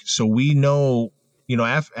 like, so we know,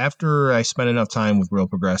 after I spent enough time with Real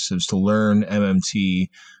Progressives to learn MMT,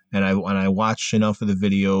 and I watched enough of the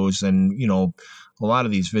videos, and a lot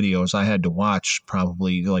of these videos I had to watch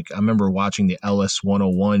probably, like, I remember watching the LS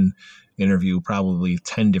 101 interview probably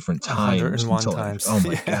 10 different times. 101 times. Oh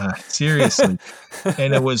my God, seriously.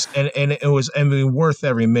 And it was worth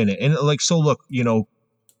every minute. And like, so look,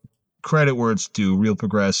 credit where it's due, Real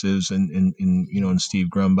Progressives and Steve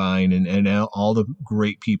Grumbine and all the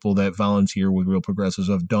great people that volunteer with Real Progressives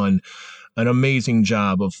have done an amazing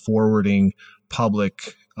job of forwarding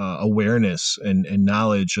public awareness and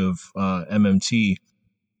knowledge of MMT.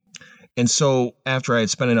 And so after I had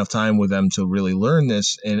spent enough time with them to really learn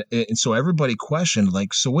this, and so everybody questioned,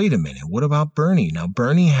 like, so wait a minute, what about Bernie? Now,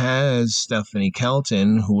 Bernie has Stephanie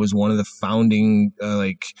Kelton, who was one of the founding,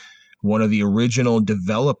 one of the original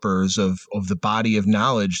developers of the body of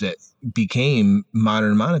knowledge that became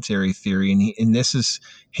modern monetary theory. And this is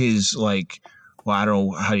his, like, well, I don't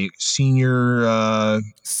know how you, senior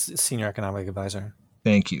economic advisor.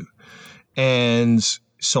 Thank you. And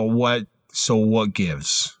so what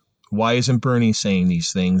gives? Why isn't Bernie saying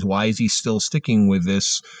these things? Why is he still sticking with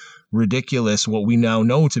this ridiculous, what we now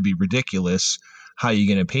know to be ridiculous, how you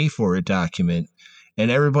going to pay for it document? And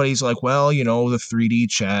everybody's like, well, the 3D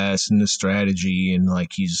chess and the strategy, and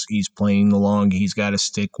like he's playing along. He's got to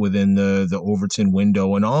stick within the Overton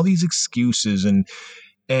window and all these excuses.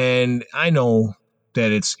 And I know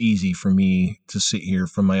that it's easy for me to sit here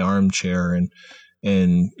from my armchair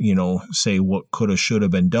and say what could have, should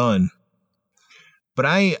have been done. But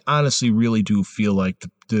I honestly really do feel like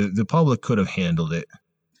the public could have handled it.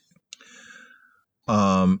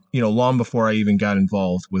 Long before I even got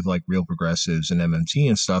involved with like Real Progressives and MMT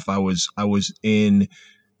and stuff, I was in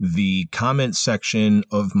the comment section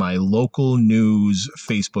of my local news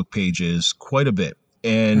Facebook pages quite a bit.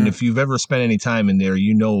 And if you've ever spent any time in there,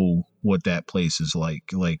 you know what that place is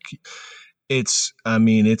like. Like it's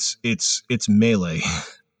melee.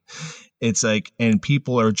 It's like, and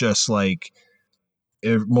people are just like,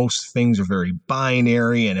 most things are very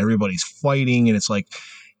binary and everybody's fighting. And it's like,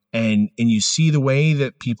 and you see the way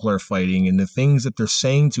that people are fighting and the things that they're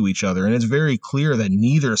saying to each other. And it's very clear that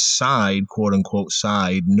neither side, quote unquote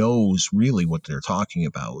side, knows really what they're talking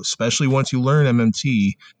about, especially once you learn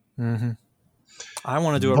MMT. Mm-hmm. I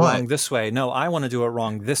want to do it wrong this way. No, I want to do it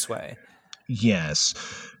wrong this way. Yes.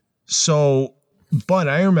 So, but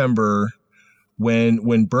I remember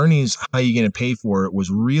when Bernie's How You Gonna Pay For It was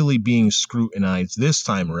really being scrutinized this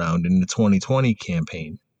time around in the 2020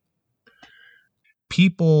 campaign.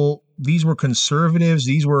 People, these were conservatives,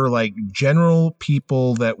 these were like general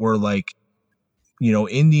people that were like, you know,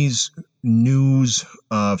 in these news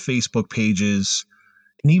Facebook pages,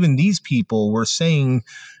 and even these people were saying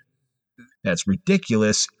that's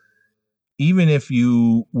ridiculous. Even if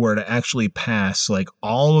you were to actually pass like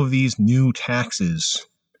all of these new taxes,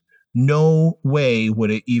 no way would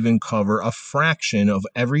it even cover a fraction of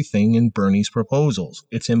everything in Bernie's proposals.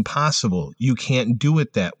 It's impossible. You can't do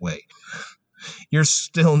it that way. You're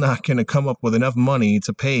still not going to come up with enough money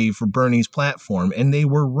to pay for Bernie's platform. And they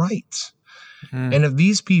were right. And if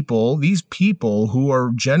these people who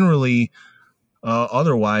are generally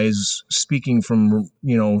otherwise speaking from,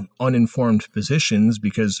 you know, uninformed positions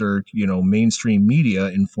because they're, you know, mainstream media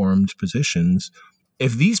informed positions,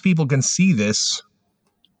 if these people can see this,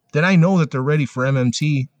 then I know that they're ready for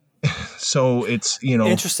MMT. So it's, you know.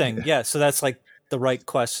 Interesting. Yeah. So that's like the right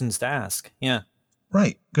questions to ask. Yeah.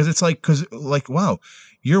 Right. Because wow,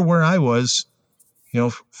 you're where I was, you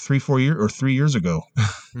know, 3 years ago.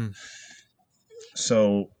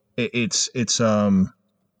 So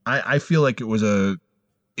I feel like it was a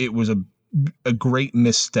great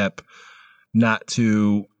misstep not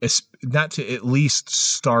to at least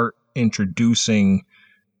start introducing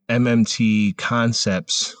MMT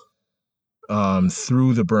concepts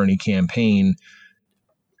through the Bernie campaign,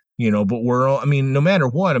 you know. But no matter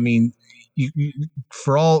what, I mean,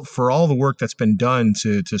 for all the work that's been done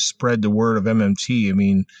to spread the word of MMT, I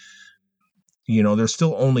mean, you know, there's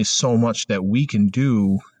still only so much that we can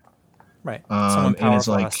do. Right. And it's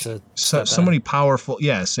like somebody powerful.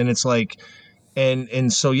 Yes. And it's like,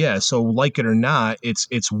 and so, yeah, so like it or not,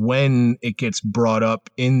 it's when it gets brought up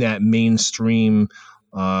in that mainstream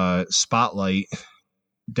spotlight,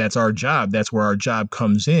 that's our job. That's where our job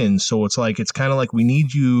comes in. So it's like, it's kind of like we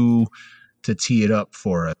need you to tee it up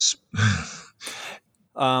for us.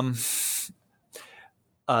 The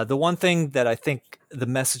one thing that I think the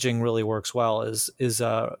messaging really works well is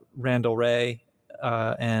Randall Wray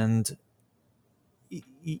and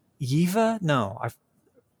Yiva. No,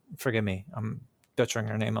 forgive me, I'm butchering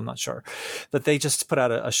her name. I'm not sure, but they just put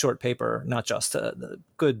out a short paper. Not just a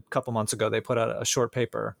good couple months ago, they put out a short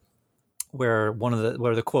paper where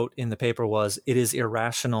the quote in the paper was, "It is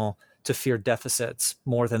irrational to fear deficits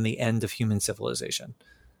more than the end of human civilization."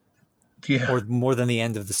 Yeah. Or more than the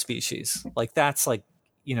end of the species. Like that's like,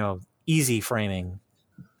 you know, easy framing.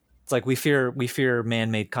 It's like we fear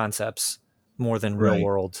man-made concepts more than real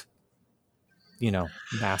world, you know,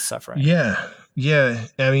 mass suffering. Yeah. Yeah.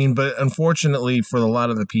 I mean, but unfortunately for a lot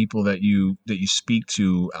of the people that you speak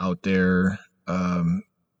to out there,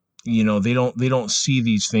 you know, they don't see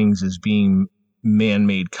these things as being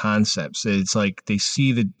man-made concepts. It's like they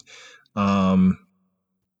see that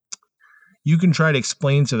you can try to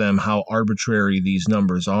explain to them how arbitrary these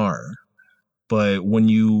numbers are, but when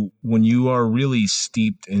you are really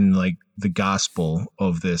steeped in like the gospel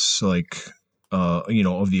of this, like you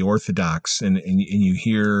know, of the Orthodox, and you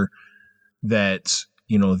hear that,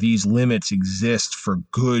 you know, these limits exist for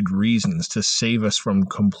good reasons, to save us from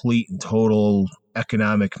complete and total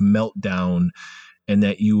economic meltdown, and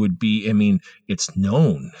that you would be, I mean, it's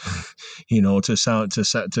known, you know, to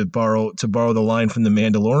borrow the line from The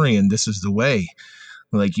Mandalorian, this is the way.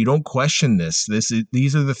 Like, you don't question this.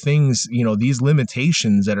 These are the things, you know, these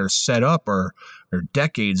limitations that are set up are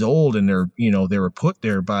decades old, and they were put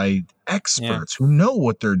there by experts who know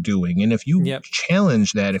what they're doing. And if you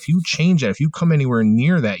challenge that, if you change that, if you come anywhere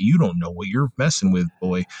near that, you don't know what you're messing with,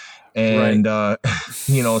 boy. And,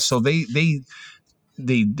 you know, so they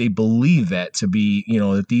believe that to be, you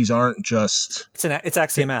know, that these aren't just. It's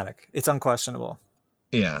axiomatic. It's unquestionable.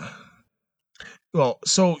 Yeah. Well,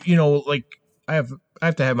 so, you know, like I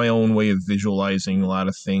have to have my own way of visualizing a lot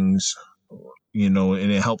of things, you know,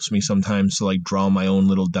 and it helps me sometimes to like draw my own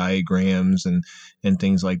little diagrams and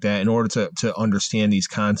things like that in order to understand these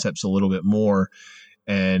concepts a little bit more.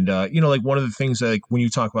 And, like one of the things that, like, when you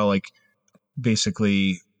talk about like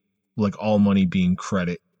basically like all money being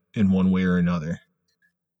credit in one way or another,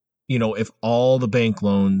 if all the bank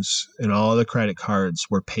loans and all the credit cards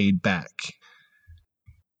were paid back,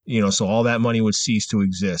 so all that money would cease to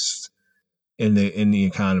exist in the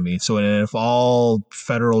economy. So, and if all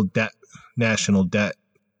federal debt, national debt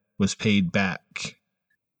was paid back,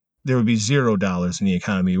 there would be $0 in the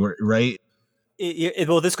economy, right?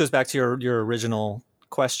 Well, this goes back to your original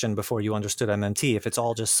question before you understood MMT. If it's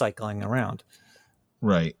all just cycling around,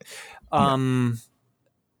 right?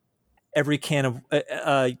 Every can of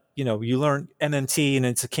you learn MMT and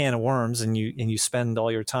it's a can of worms, and you spend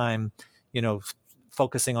all your time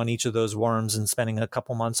focusing on each of those worms and spending a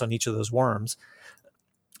couple months on each of those worms,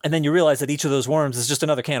 and then you realize that each of those worms is just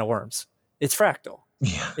another can of worms. It's fractal.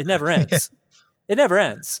 Yeah. It never ends. It never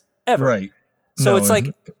ends ever. Right. So it's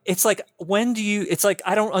like when do you? It's like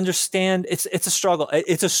I don't understand. It's a struggle.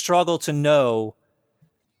 It's a struggle to know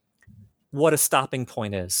what a stopping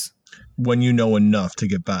point is. When you know enough to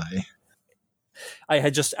get by. I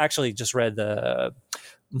had just read the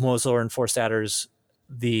Mosler and Forstatter's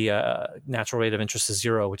The Natural Rate of Interest is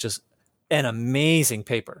Zero, which is an amazing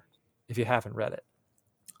paper. If you haven't read it,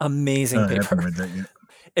 amazing paper. I haven't read that yet.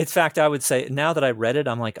 In fact, I would say now that I read it,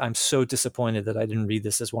 I'm so disappointed that I didn't read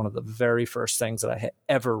this as one of the very first things that I had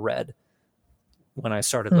ever read when I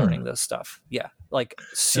started learning this stuff. Yeah, like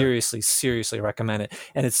seriously recommend it.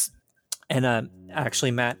 And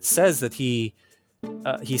actually Matt says that he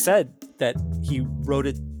said that he wrote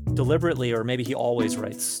it deliberately, or maybe he always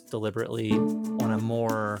writes deliberately on a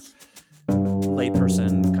more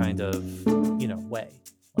layperson kind of way,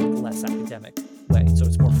 like less academic way, so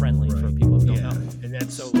it's more friendly for people who don't know. And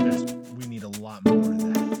that's we need a lot more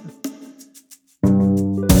of that.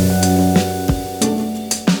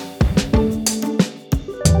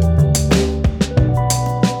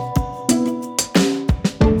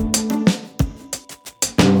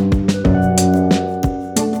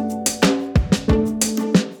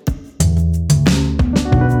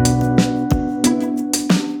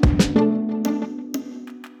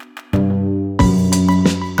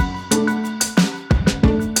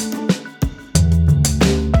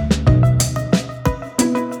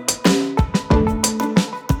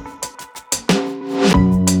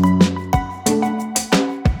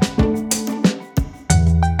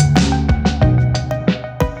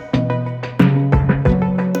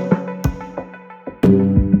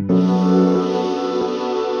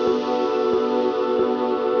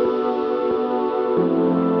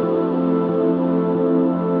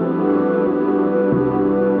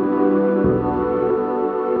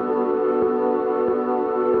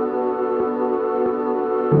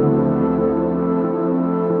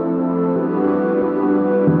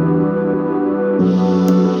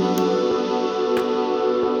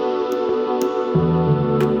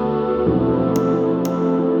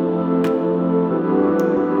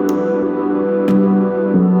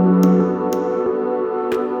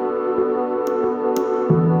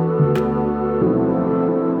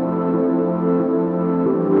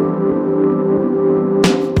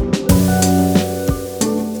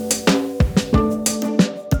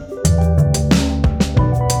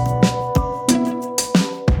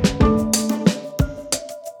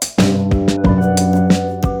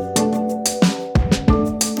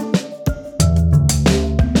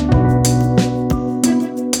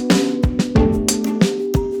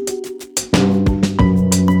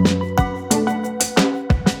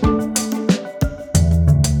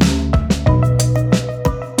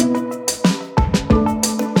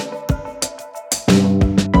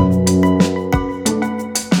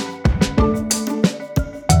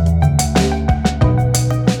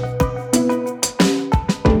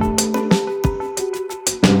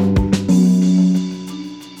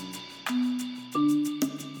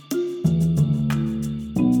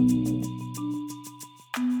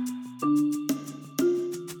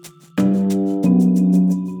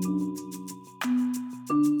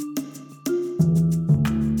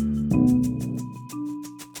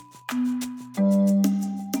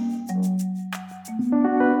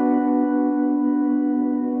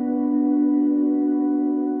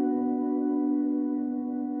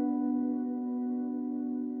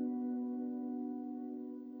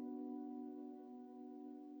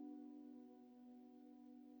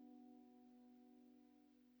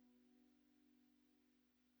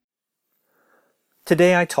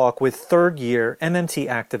 Today I talk with third-year MMT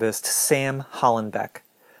activist Sam Hollenbeck.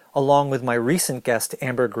 Along with my recent guest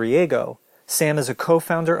Amber Griego, Sam is a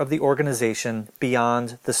co-founder of the organization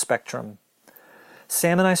Beyond the Spectrum.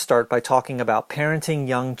 Sam and I start by talking about parenting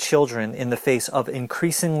young children in the face of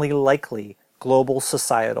increasingly likely global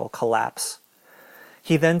societal collapse.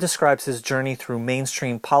 He then describes his journey through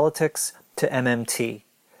mainstream politics to MMT.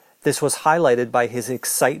 This was highlighted by his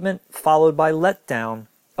excitement followed by letdown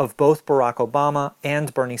of both Barack Obama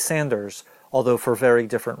and Bernie Sanders, although for very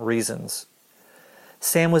different reasons.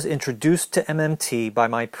 Sam was introduced to MMT by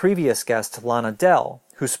my previous guest, Lana Dell,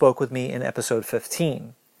 who spoke with me in episode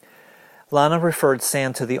 15. Lana referred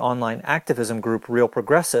Sam to the online activism group Real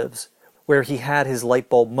Progressives, where he had his light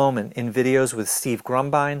bulb moment in videos with Steve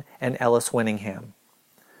Grumbine and Ellis Winningham.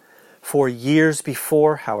 For years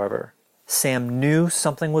before, however, Sam knew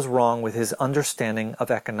something was wrong with his understanding of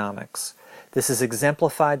economics. This is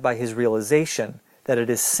exemplified by his realization that it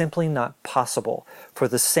is simply not possible for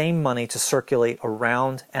the same money to circulate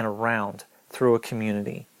around and around through a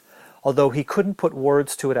community. Although he couldn't put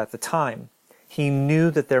words to it at the time, he knew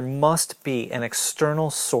that there must be an external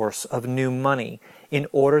source of new money in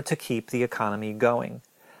order to keep the economy going,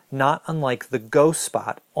 not unlike the go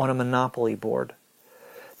spot on a monopoly board.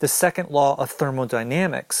 The second law of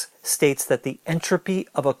thermodynamics states that the entropy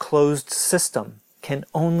of a closed system can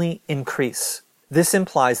only increase. This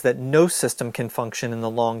implies that no system can function in the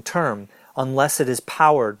long term unless it is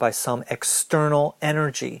powered by some external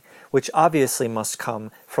energy, which obviously must come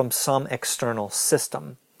from some external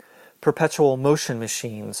system. Perpetual motion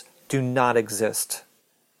machines do not exist.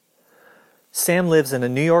 Sam lives in a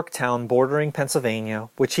New York town bordering Pennsylvania,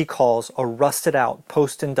 which he calls a rusted-out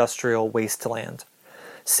post-industrial wasteland.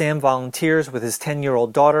 Sam volunteers with his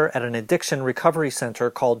 10-year-old daughter at an addiction recovery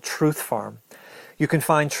center called Truth Farm. You can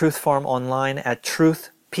find Truth Farm online at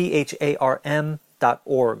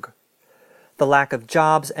truthpharm.org. The lack of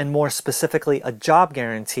jobs, and more specifically a job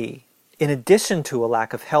guarantee, in addition to a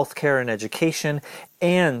lack of health care and education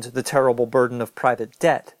and the terrible burden of private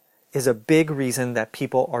debt, is a big reason that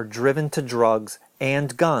people are driven to drugs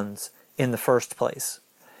and guns in the first place.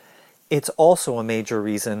 It's also a major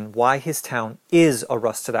reason why his town is a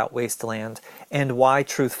rusted-out wasteland and why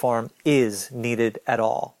Truth Farm is needed at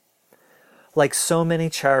all. Like so many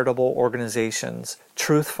charitable organizations,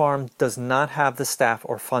 Truth Farm does not have the staff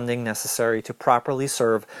or funding necessary to properly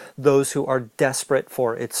serve those who are desperate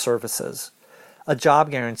for its services. A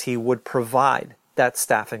job guarantee would provide that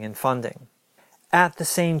staffing and funding. At the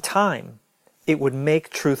same time, it would make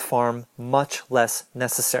Truth Farm much less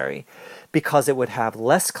necessary because it would have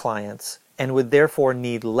less clients and would therefore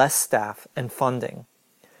need less staff and funding.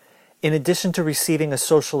 In addition to receiving a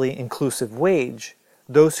socially inclusive wage,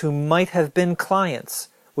 those who might have been clients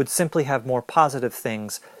would simply have more positive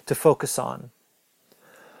things to focus on.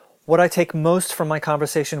 What I take most from my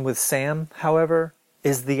conversation with Sam, however,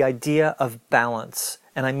 is the idea of balance,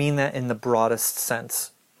 and I mean that in the broadest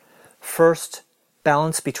sense. First,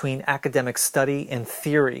 balance between academic study and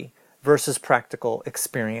theory versus practical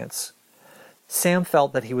experience. Sam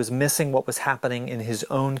felt that he was missing what was happening in his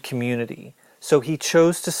own community, so he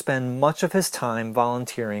chose to spend much of his time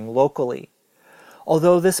volunteering locally.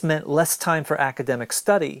 Although this meant less time for academic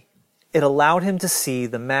study, it allowed him to see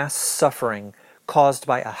the mass suffering caused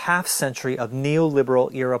by a half-century of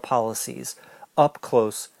neoliberal-era policies up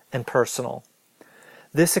close and personal.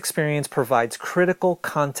 This experience provides critical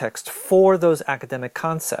context for those academic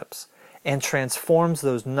concepts and transforms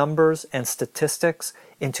those numbers and statistics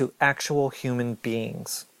into actual human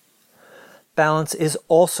beings. Balance is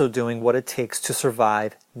also doing what it takes to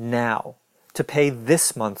survive now, to pay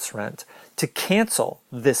this month's rent, to cancel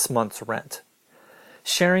this month's rent.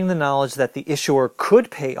 Sharing the knowledge that the issuer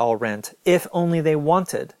could pay all rent if only they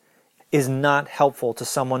wanted is not helpful to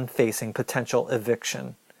someone facing potential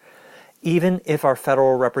eviction. Even if our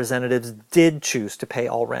federal representatives did choose to pay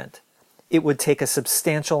all rent, it would take a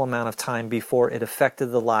substantial amount of time before it affected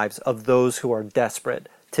the lives of those who are desperate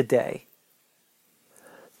today.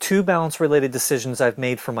 Two balance-related decisions I've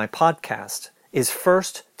made for my podcast is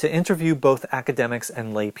first to interview both academics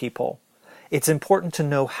and lay people. It's important to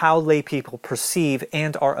know how lay people perceive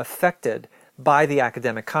and are affected by the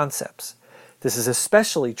academic concepts. This is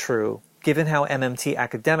especially true given how MMT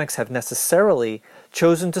academics have necessarily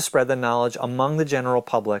chosen to spread the knowledge among the general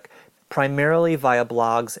public primarily via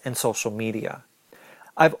blogs and social media.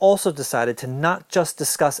 I've also decided to not just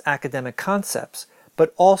discuss academic concepts,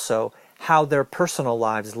 but also how their personal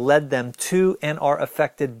lives led them to and are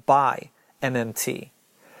affected by MMT.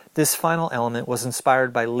 This final element was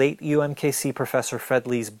inspired by late UMKC professor Fred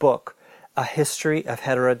Lee's book, A History of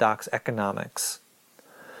Heterodox Economics.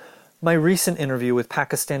 My recent interview with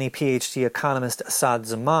Pakistani PhD economist Asad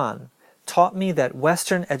Zaman taught me that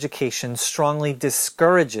Western education strongly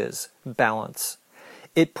discourages balance.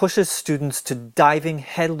 It pushes students to diving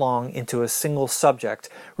headlong into a single subject,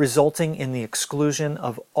 resulting in the exclusion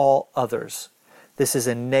of all others. This is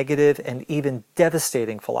a negative and even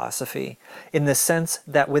devastating philosophy, in the sense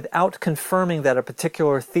that without confirming that a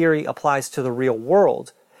particular theory applies to the real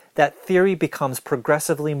world, that theory becomes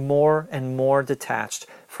progressively more and more detached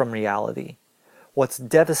from reality. What's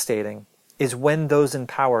devastating is when those in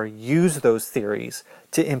power use those theories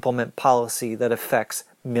to implement policy that affects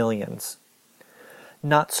millions.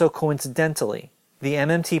 Not so coincidentally, the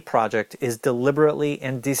MMT project is deliberately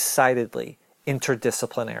and decidedly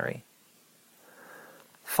interdisciplinary.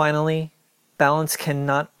 Finally, balance can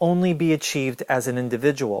not only be achieved as an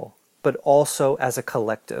individual, but also as a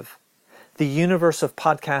collective. The universe of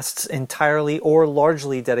podcasts entirely or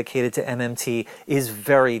largely dedicated to MMT is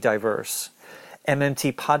very diverse.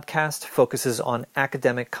 MMT Podcast focuses on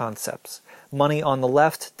academic concepts. Money on the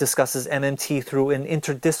Left discusses MMT through an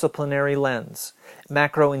interdisciplinary lens.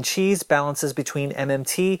 Macro and Cheese balances between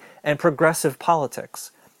MMT and progressive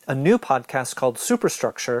politics. A new podcast called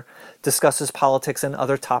Superstructure discusses politics and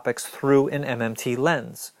other topics through an MMT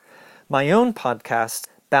lens. My own podcast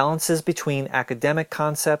balances between academic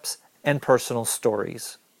concepts and personal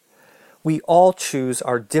stories. We all choose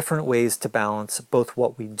our different ways to balance both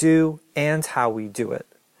what we do and how we do it.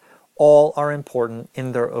 All are important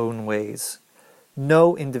in their own ways.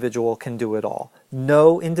 No individual can do it all.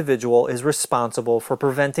 No individual is responsible for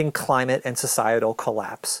preventing climate and societal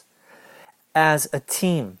collapse. As a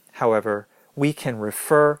team, however, we can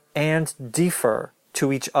refer and defer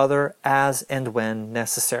to each other as and when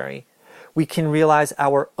necessary. We can realize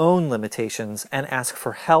our own limitations and ask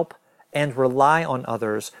for help and rely on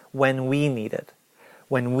others when we need it.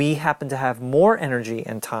 When we happen to have more energy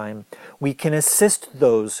and time, we can assist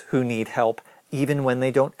those who need help even when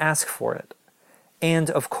they don't ask for it. And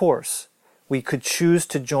of course, we could choose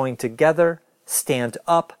to join together, stand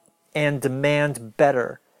up, and demand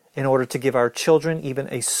better in order to give our children even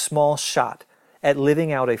a small shot at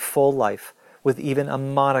living out a full life with even a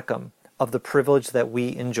modicum of the privilege that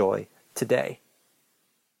we enjoy today.